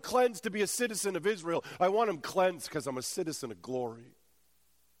don't want them cleansed to be a citizen of Israel. I want them cleansed because I'm a citizen of glory.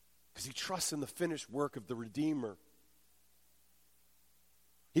 Because he trusts in the finished work of the Redeemer.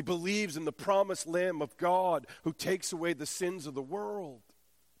 He believes in the promised Lamb of God who takes away the sins of the world.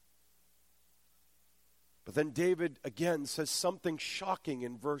 But then David again says something shocking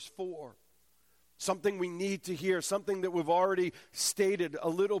in verse 4. Something we need to hear, something that we've already stated a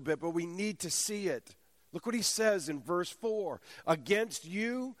little bit, but we need to see it. Look what he says in verse 4. Against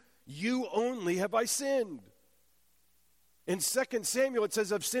you, you only have I sinned. In 2 Samuel it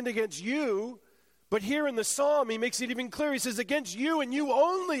says, I've sinned against you. But here in the psalm he makes it even clearer. He says, against you and you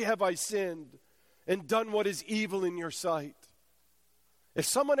only have I sinned and done what is evil in your sight. If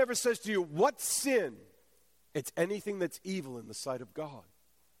someone ever says to you, what's sin? It's anything that's evil in the sight of God.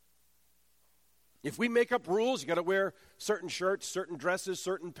 If we make up rules, you got to wear certain shirts, certain dresses,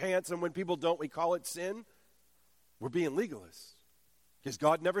 certain pants, and when people don't, we call it sin, we're being legalists. Because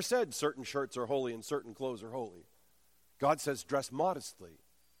God never said certain shirts are holy and certain clothes are holy. God says dress modestly.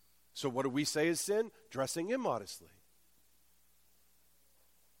 So what do we say is sin? Dressing immodestly.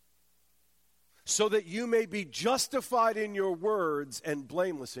 So that you may be justified in your words and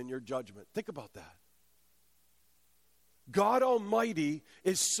blameless in your judgment. Think about that. God Almighty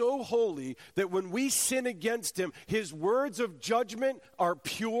is so holy that when we sin against him, his words of judgment are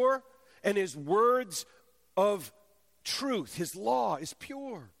pure and his words of truth, his law is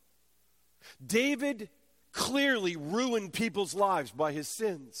pure. David clearly ruined people's lives by his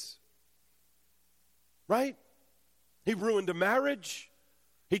sins. Right? He ruined a marriage.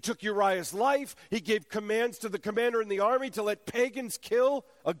 He took Uriah's life. He gave commands to the commander in the army to let pagans kill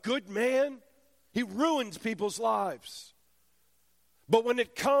a good man. He ruins people's lives. But when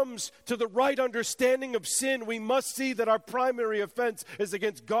it comes to the right understanding of sin, we must see that our primary offense is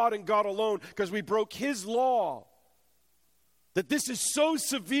against God and God alone because we broke his law. That this is so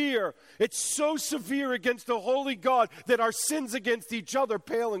severe, it's so severe against the holy God that our sins against each other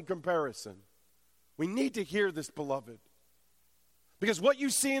pale in comparison. We need to hear this, beloved. Because what you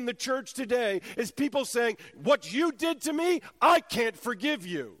see in the church today is people saying, what you did to me, I can't forgive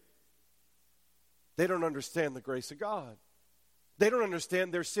you. They don't understand the grace of God. They don't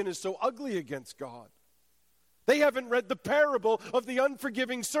understand their sin is so ugly against God. They haven't read the parable of the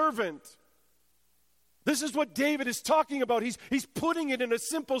unforgiving servant. This is what David is talking about. He's putting it in a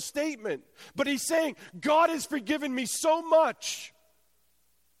simple statement. But he's saying, God has forgiven me so much.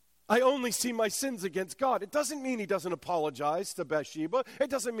 I only see my sins against God. It doesn't mean he doesn't apologize to Bathsheba. It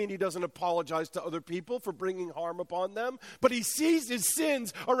doesn't mean he doesn't apologize to other people for bringing harm upon them. But he sees his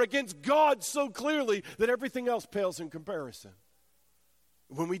sins are against God so clearly that everything else pales in comparison.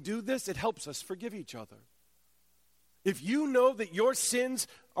 When we do this, it helps us forgive each other. If you know that your sins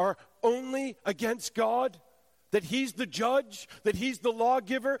are only against God, that he's the judge, that he's the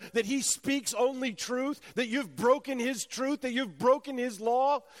lawgiver, that he speaks only truth, that you've broken his truth, that you've broken his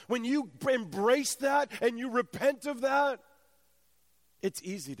law, when you embrace that and you repent of that, it's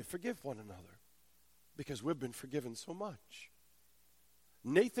easy to forgive one another because we've been forgiven so much.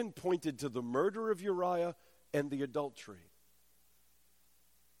 Nathan pointed to the murder of Uriah and the adultery.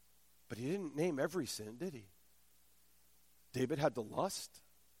 But he didn't name every sin, did he? David had to lust.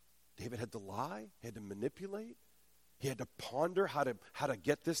 David had to lie. He had to manipulate. He had to ponder how to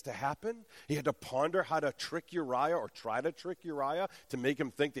get this to happen. He had to ponder how to trick Uriah or try to trick Uriah to make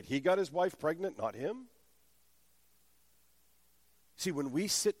him think that he got his wife pregnant, not him. See, when we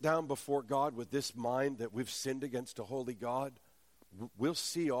sit down before God with this mind that we've sinned against a holy God, we'll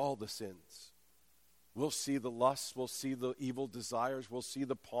see all the sins. We'll see the lusts. We'll see the evil desires. We'll see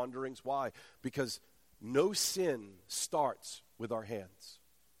the ponderings. Why? Because no sin starts with our hands.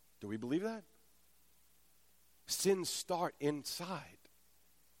 Do we believe that? Sins start inside.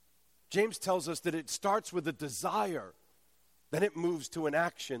 James tells us that it starts with a desire, then it moves to an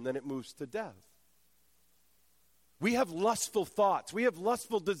action, then it moves to death. We have lustful thoughts, we have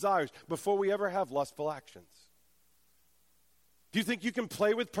lustful desires before we ever have lustful actions. Do you think you can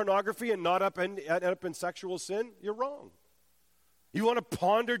play with pornography and not end up in sexual sin? You're wrong. You want to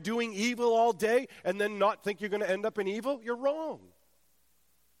ponder doing evil all day and then not think you're going to end up in evil? You're wrong.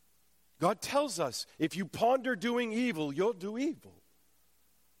 God tells us, if you ponder doing evil, you'll do evil.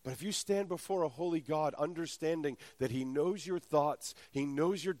 But if you stand before a holy God, understanding that he knows your thoughts, he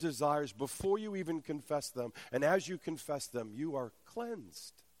knows your desires before you even confess them, and as you confess them, you are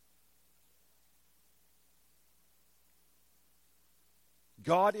cleansed.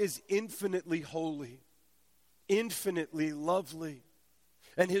 God is infinitely holy, infinitely lovely,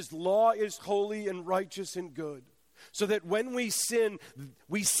 and his law is holy and righteous and good. So that when we sin,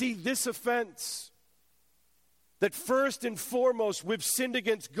 we see this offense. That first and foremost, we've sinned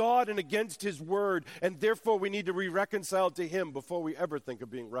against God and against his word, and therefore we need to be reconciled to him before we ever think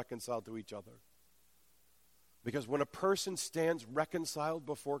of being reconciled to each other. Because when a person stands reconciled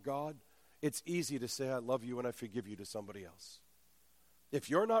before God, it's easy to say, I love you and I forgive you to somebody else.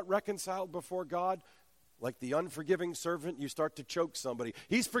 If you're not reconciled before God, like the unforgiving servant, you start to choke somebody.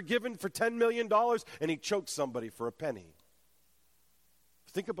 He's forgiven for $10 million and he chokes somebody for a penny.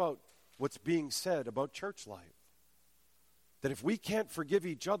 Think about what's being said about church life. That if we can't forgive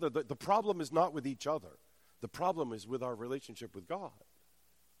each other, the problem is not with each other. The problem is with our relationship with God.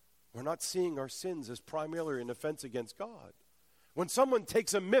 We're not seeing our sins as primarily an offense against God. When someone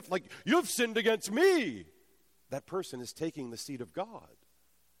takes a myth like, you've sinned against me, that person is taking the seat of God,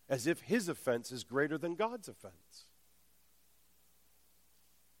 as if his offense is greater than God's offense.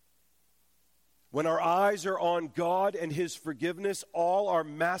 When our eyes are on God and His forgiveness, all our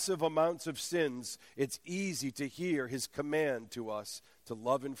massive amounts of sins, it's easy to hear His command to us to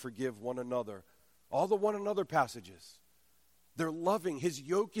love and forgive one another. All the one another passages, they're loving. His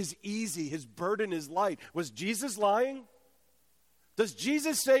yoke is easy. His burden is light. Was Jesus lying? Does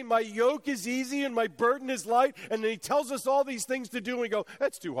Jesus say, my yoke is easy and my burden is light? And then He tells us all these things to do and we go,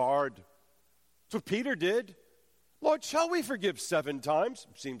 that's too hard. That's what Peter did. Lord, shall we forgive 7 times?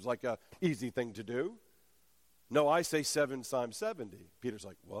 Seems like an easy thing to do. No, I say 7 times 70. Peter's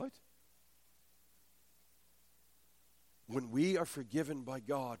like, what? When we are forgiven by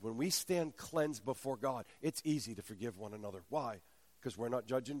God, when we stand cleansed before God, it's easy to forgive one another. Why? Because we're not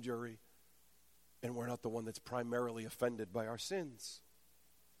judge and jury, and we're not the one that's primarily offended by our sins.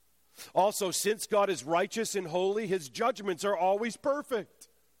 Also, since God is righteous and holy, His judgments are always perfect.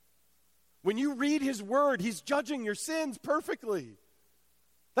 When you read His word, He's judging your sins perfectly.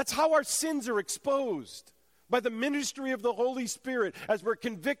 That's how our sins are exposed, by the ministry of the Holy Spirit, as we're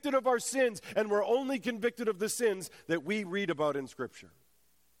convicted of our sins, and we're only convicted of the sins that we read about in Scripture.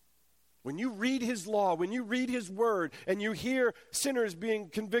 When you read His law, when you read His word, and you hear sinners being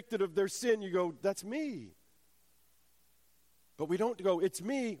convicted of their sin, you go, that's me. But we don't go, it's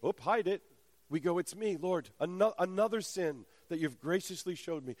me. Oop, hide it. We go, it's me, Lord, another sin that you've graciously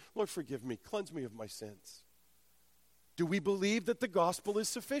showed me. Lord, forgive me. Cleanse me of my sins. Do we believe that the gospel is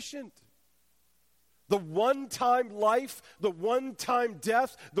sufficient? The one-time life, the one-time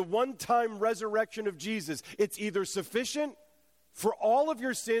death, the one-time resurrection of Jesus, it's either sufficient for all of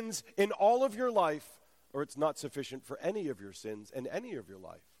your sins in all of your life, or it's not sufficient for any of your sins in any of your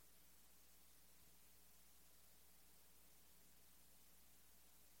life.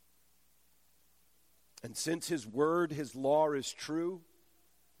 And since His word, His law is true,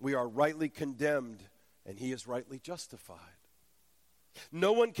 we are rightly condemned, and He is rightly justified.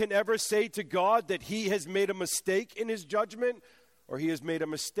 No one can ever say to God that He has made a mistake in His judgment, or He has made a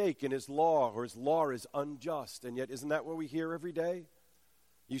mistake in His law, or His law is unjust. And yet, isn't that what we hear every day?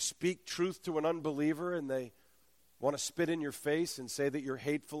 You speak truth to an unbeliever, and they want to spit in your face and say that you're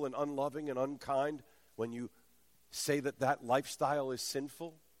hateful and unloving and unkind when you say that that lifestyle is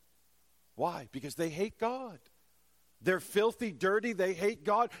sinful. Why? Because they hate God. They're filthy, dirty, they hate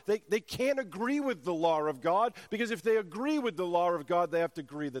God. They can't agree with the law of God, because if they agree with the law of God, they have to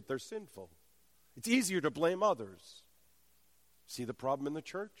agree that they're sinful. It's easier to blame others. See the problem in the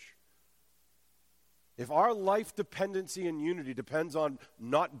church? If our life dependency and unity depends on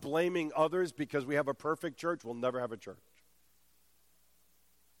not blaming others because we have a perfect church, we'll never have a church.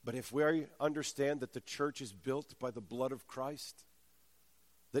 But if we understand that the church is built by the blood of Christ,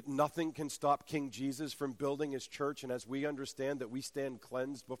 that nothing can stop King Jesus from building His church, and as we understand that we stand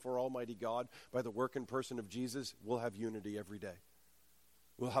cleansed before Almighty God by the work and person of Jesus, we'll have unity every day.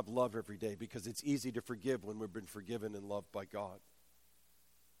 We'll have love every day, because it's easy to forgive when we've been forgiven and loved by God.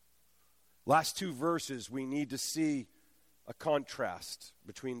 Last 2 verses, we need to see a contrast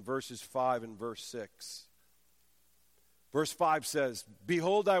between verses 5 and verse 6. Verse 5 says,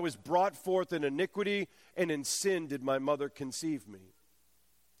 "Behold, I was brought forth in iniquity, and in sin did my mother conceive me."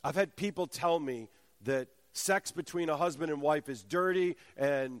 I've had people tell me that sex between a husband and wife is dirty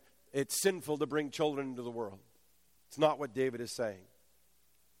and it's sinful to bring children into the world. It's not what David is saying.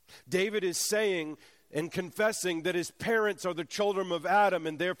 David is saying and confessing that his parents are the children of Adam,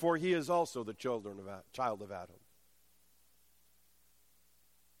 and therefore he is also the child of Adam.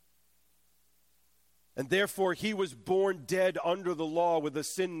 And therefore he was born dead under the law with a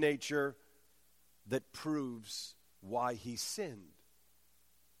sin nature that proves why he sinned.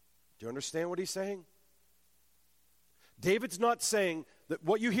 Do you understand what he's saying? David's not saying that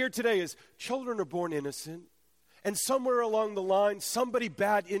what you hear today is children are born innocent, and somewhere along the line somebody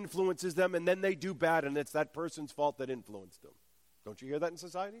bad influences them, and then they do bad, and it's that person's fault that influenced them. Don't you hear that in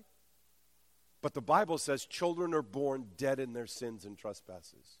society? But the Bible says children are born dead in their sins and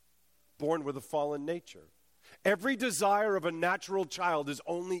trespasses, born with a fallen nature. Every desire of a natural child is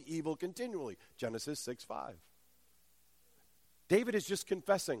only evil continually. Genesis 6:5. David is just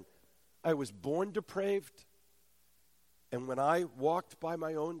confessing, I was born depraved, and when I walked by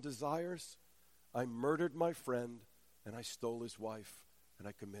my own desires, I murdered my friend, and I stole his wife, and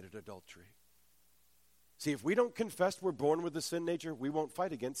I committed adultery. See, if we don't confess we're born with a sin nature, we won't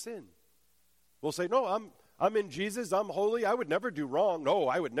fight against sin. We'll say, no, I'm in Jesus, I'm holy, I would never do wrong. No,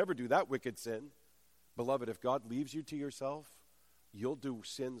 I would never do that wicked sin. Beloved, if God leaves you to yourself, you'll do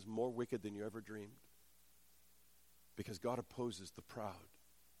sins more wicked than you ever dreamed. Because God opposes the proud.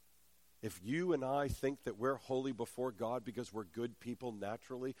 If you and I think that we're holy before God because we're good people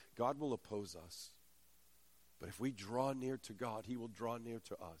naturally, God will oppose us. But if we draw near to God, He will draw near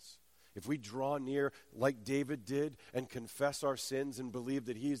to us. If we draw near like David did and confess our sins and believe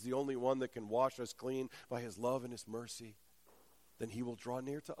that he is the only one that can wash us clean by his love and his mercy, then he will draw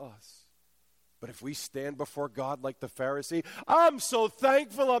near to us. But if we stand before God like the Pharisee, I'm so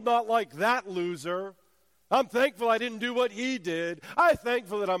thankful I'm not like that loser. I'm thankful I didn't do what he did. I'm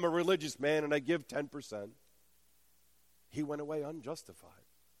thankful that I'm a religious man and I give 10%. He went away unjustified.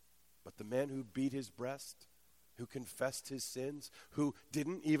 But the man who beat his breast, who confessed his sins, who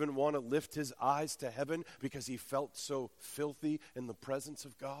didn't even want to lift his eyes to heaven because he felt so filthy in the presence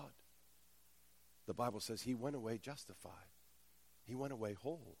of God, the Bible says he went away justified. He went away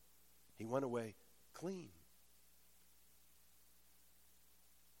whole. He went away clean.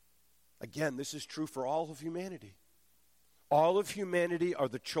 Again, this is true for all of humanity. All of humanity are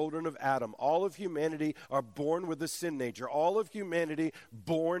the children of Adam. All of humanity are born with a sin nature. All of humanity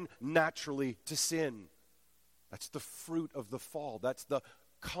born naturally to sin. That's the fruit of the fall. That's the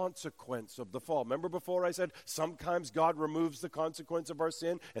consequence of the fall. Remember before I said sometimes God removes the consequence of our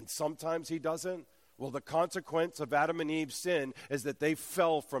sin and sometimes he doesn't? Well, the consequence of Adam and Eve's sin is that they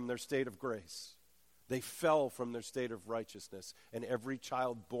fell from their state of grace. They fell from their state of righteousness, and every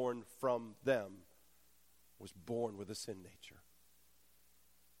child born from them was born with a sin nature.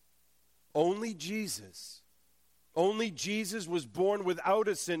 Only Jesus was born without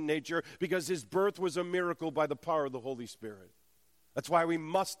a sin nature because his birth was a miracle by the power of the Holy Spirit. That's why we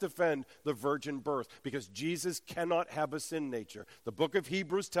must defend the virgin birth, because Jesus cannot have a sin nature. The book of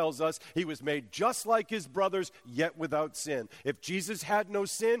Hebrews tells us he was made just like his brothers, yet without sin. If Jesus had no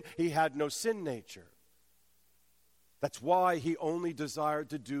sin, he had no sin nature. That's why he only desired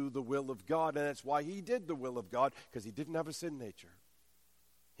to do the will of God, and that's why he did the will of God, because he didn't have a sin nature.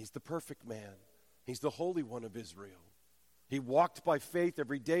 He's the perfect man. He's the Holy One of Israel. He walked by faith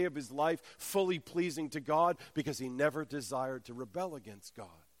every day of his life, fully pleasing to God, because he never desired to rebel against God.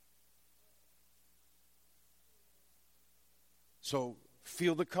 So,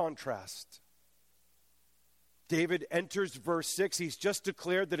 feel the contrast. David enters verse 6. He's just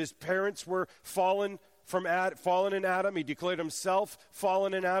declared that his parents were fallen in Adam. He declared himself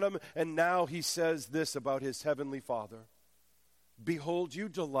fallen in Adam. And now he says this about his heavenly Father. Behold, you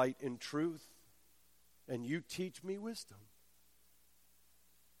delight in truth, and you teach me wisdom.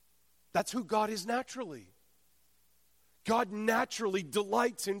 That's who God is naturally. God naturally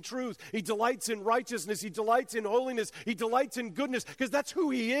delights in truth. He delights in righteousness. He delights in holiness. He delights in goodness, because that's who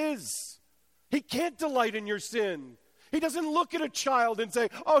he is. He can't delight in your sin. He doesn't look at a child and say,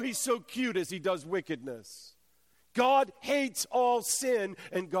 oh, he's so cute as he does wickedness. God hates all sin,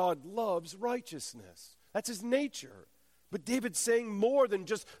 and God loves righteousness. That's his nature. But David's saying more than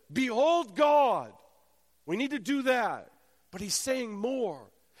just, behold God. We need to do that. But he's saying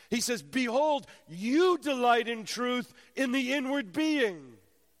more. He says, behold, you delight in truth in the inward being.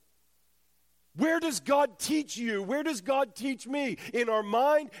 Where does God teach you? Where does God teach me? In our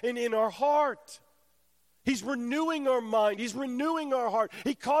mind and in our heart. He's renewing our mind. He's renewing our heart.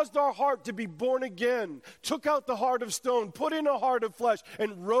 He caused our heart to be born again, took out the heart of stone, put in a heart of flesh,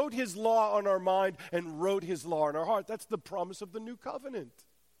 and wrote his law on our mind and wrote his law on our heart. That's the promise of the new covenant.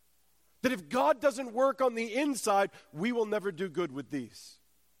 That if God doesn't work on the inside, we will never do good with these.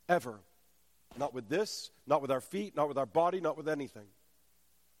 Ever. Not with this, not with our feet, not with our body, not with anything.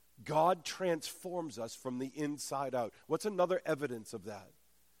 God transforms us from the inside out. What's another evidence of that?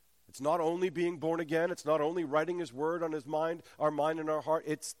 It's not only being born again, it's not only writing his word on his mind, our mind and our heart,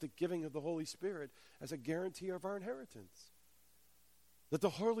 it's the giving of the Holy Spirit as a guarantee of our inheritance. That the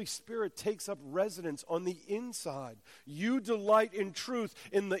Holy Spirit takes up residence on the inside. You delight in truth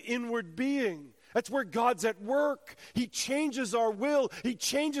in the inward being. That's where God's at work. He changes our will. He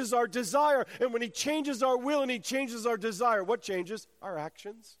changes our desire. And when he changes our will and he changes our desire, what changes? Our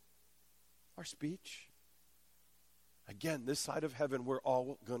actions, our speech. Again, this side of heaven, we're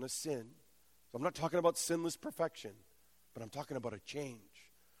all going to sin. So I'm not talking about sinless perfection, but I'm talking about a change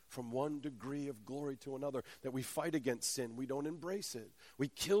from one degree of glory to another, that we fight against sin. We don't embrace it. We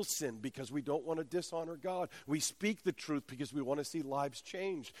kill sin because we don't want to dishonor God. We speak the truth because we want to see lives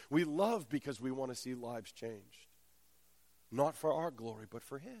changed. We love because we want to see lives changed. Not for our glory, but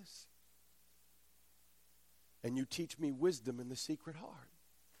for his. And you teach me wisdom in the secret heart.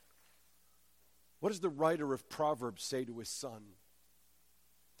 What does the writer of Proverbs say to his son?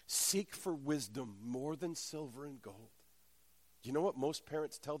 Seek for wisdom more than silver and gold. Do you know what most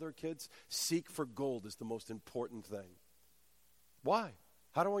parents tell their kids? Seek for gold is the most important thing. Why?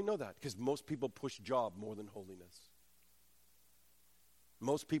 How do I know that? Because most people push job more than holiness.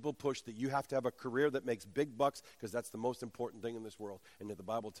 Most people push that you have to have a career that makes big bucks because that's the most important thing in this world. And yet the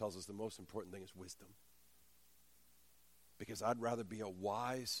Bible tells us the most important thing is wisdom. Because I'd rather be a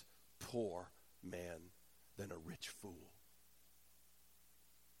wise, poor man than a rich fool.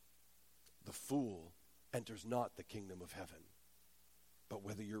 The fool enters not the kingdom of heaven. But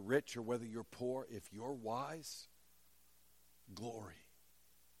whether you're rich or whether you're poor, if you're wise, glory.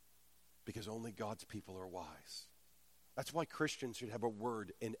 Because only God's people are wise. That's why Christians should have a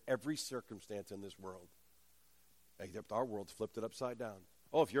word in every circumstance in this world. Except our world's flipped it upside down.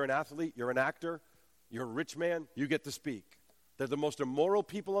 Oh, if you're an athlete, you're an actor, you're a rich man, you get to speak. They're the most immoral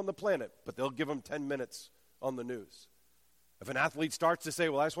people on the planet, but they'll give them 10 minutes on the news. If an athlete starts to say,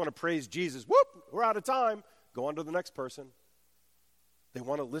 well, I just want to praise Jesus, whoop, we're out of time, go on to the next person. They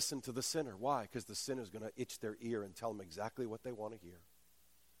want to listen to the sinner. Why? Because the sinner's going to itch their ear and tell them exactly what they want to hear.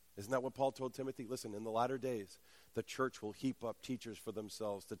 Isn't that what Paul told Timothy? Listen, in the latter days, the church will heap up teachers for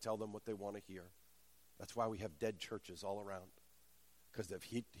themselves to tell them what they want to hear. That's why we have dead churches all around. Because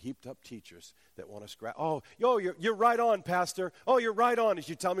they've heaped up teachers that want to scrap. Oh, you're right on, Pastor. Oh, you're right on as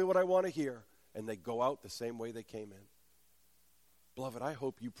you tell me what I want to hear. And they go out the same way they came in. Beloved, I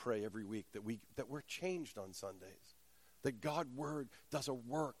hope you pray every week that we're changed on Sundays. That God's word does a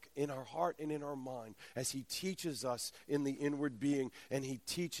work in our heart and in our mind as he teaches us in the inward being and he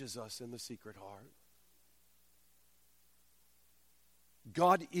teaches us in the secret heart.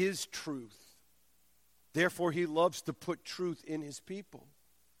 God is truth. Therefore, he loves to put truth in his people.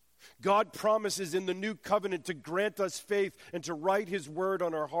 God promises in the new covenant to grant us faith and to write his word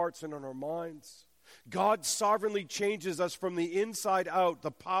on our hearts and on our minds. God sovereignly changes us from the inside out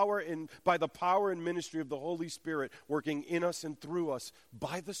by the power and ministry of the Holy Spirit working in us and through us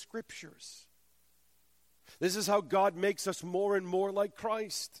by the Scriptures. This is how God makes us more and more like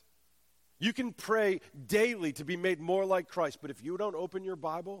Christ. You can pray daily to be made more like Christ, but if you don't open your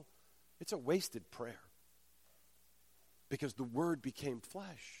Bible, it's a wasted prayer because the Word became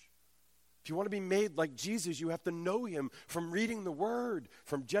flesh. If you want to be made like Jesus, you have to know him from reading the Word,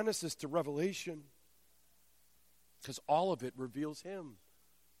 from Genesis to Revelation. Because all of it reveals him.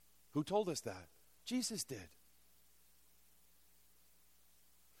 Who told us that? Jesus did.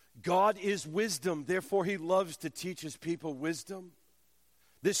 God is wisdom, therefore he loves to teach his people wisdom.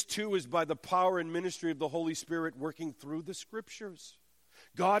 This too is by the power and ministry of the Holy Spirit working through the Scriptures.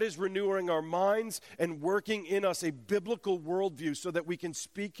 God is renewing our minds and working in us a biblical worldview so that we can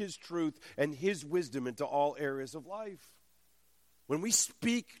speak his truth and his wisdom into all areas of life. When we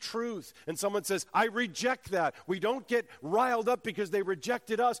speak truth and someone says, I reject that, we don't get riled up because they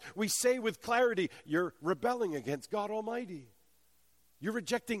rejected us. We say with clarity, you're rebelling against God Almighty. You're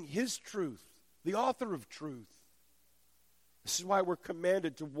rejecting his truth, the author of truth. This is why we're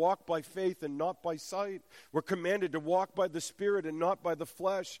commanded to walk by faith and not by sight. We're commanded to walk by the Spirit and not by the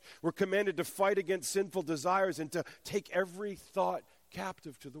flesh. We're commanded to fight against sinful desires and to take every thought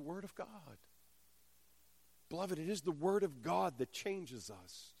captive to the Word of God. Beloved, it is the Word of God that changes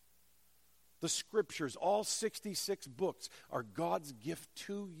us. The Scriptures, all 66 books, are God's gift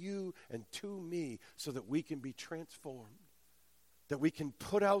to you and to me so that we can be transformed. That we can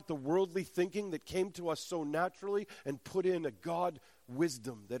put out the worldly thinking that came to us so naturally and put in a God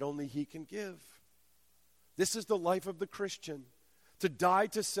wisdom that only he can give. This is the life of the Christian. To die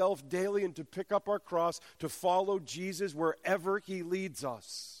to self daily and to pick up our cross, to follow Jesus wherever he leads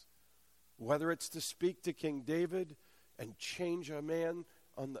us. Whether it's to speak to King David and change a man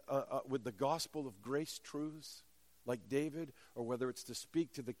with the gospel of grace truths like David, or whether it's to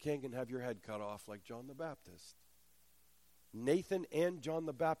speak to the king and have your head cut off like John the Baptist. Nathan and John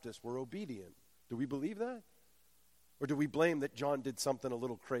the Baptist were obedient. Do we believe that? Or do we blame that John did something a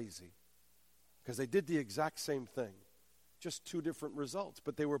little crazy? Because they did the exact same thing, just two different results,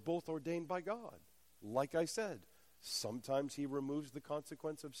 but they were both ordained by God. Like I said, sometimes he removes the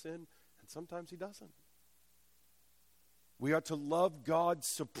consequence of sin, and sometimes he doesn't. We are to love God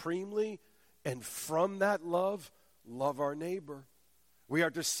supremely, and from that love our neighbor. We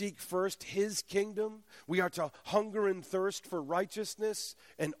are to seek first his kingdom. We are to hunger and thirst for righteousness,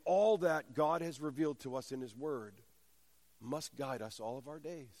 and all that God has revealed to us in his word must guide us all of our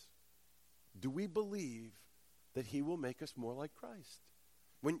days. Do we believe that he will make us more like Christ?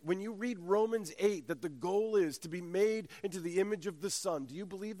 When you read Romans 8, that the goal is to be made into the image of the Son, do you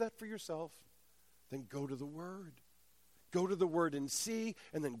believe that for yourself? Then go to the Word. Go to the Word and see,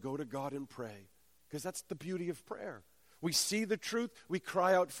 and then go to God and pray. Because that's the beauty of prayer. We see the truth, we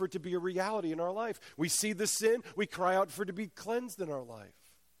cry out for it to be a reality in our life. We see the sin, we cry out for it to be cleansed in our life.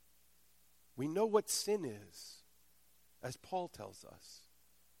 We know what sin is, as Paul tells us.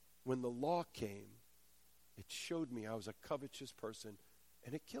 When the law came, it showed me I was a covetous person,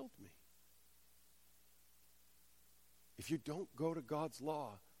 and it killed me. If you don't go to God's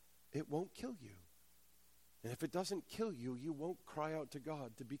law, it won't kill you. And if it doesn't kill you, you won't cry out to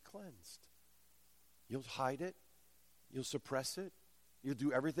God to be cleansed. You'll hide it. You'll suppress it. You'll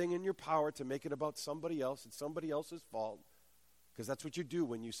do everything in your power to make it about somebody else. It's somebody else's fault. Because that's what you do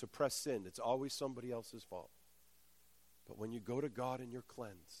when you suppress sin. It's always somebody else's fault. But when you go to God and you're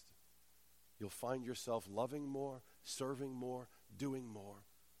cleansed, you'll find yourself loving more, serving more, doing more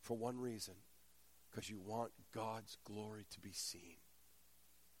for one reason. Because you want God's glory to be seen.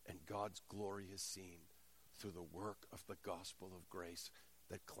 And God's glory is seen through the work of the gospel of grace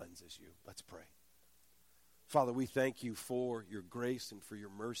that cleanses you. Let's pray. Father, we thank you for your grace and for your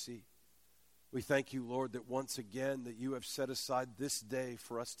mercy. We thank you, Lord, that once again that you have set aside this day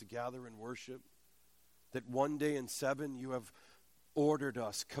for us to gather and worship. That one day in 7 you have ordered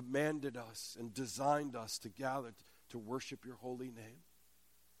us, commanded us, and designed us to gather to worship your holy name.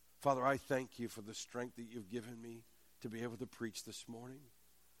 Father, I thank you for the strength that you've given me to be able to preach this morning.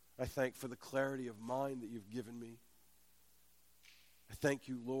 I thank for the clarity of mind that you've given me. I thank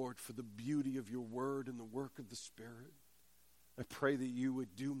you, Lord, for the beauty of your word and the work of the Spirit. I pray that you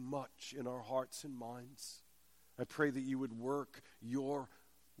would do much in our hearts and minds. I pray that you would work your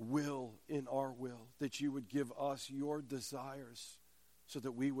will in our will, that you would give us your desires so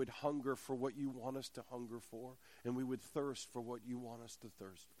that we would hunger for what you want us to hunger for, and we would thirst for what you want us to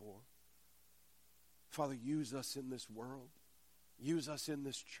thirst for. Father, use us in this world. Use us in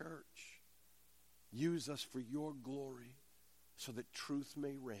this church. Use us for your glory so that truth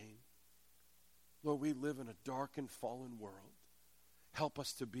may reign. Lord, we live in a dark and fallen world. Help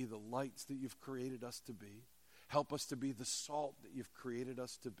us to be the lights that you've created us to be. Help us to be the salt that you've created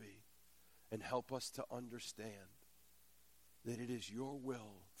us to be. And help us to understand that it is your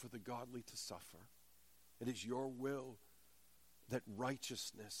will for the godly to suffer. It is your will that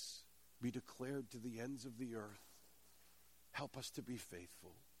righteousness be declared to the ends of the earth. Help us to be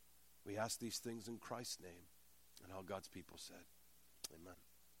faithful. We ask these things in Christ's name. And all God's people said, amen.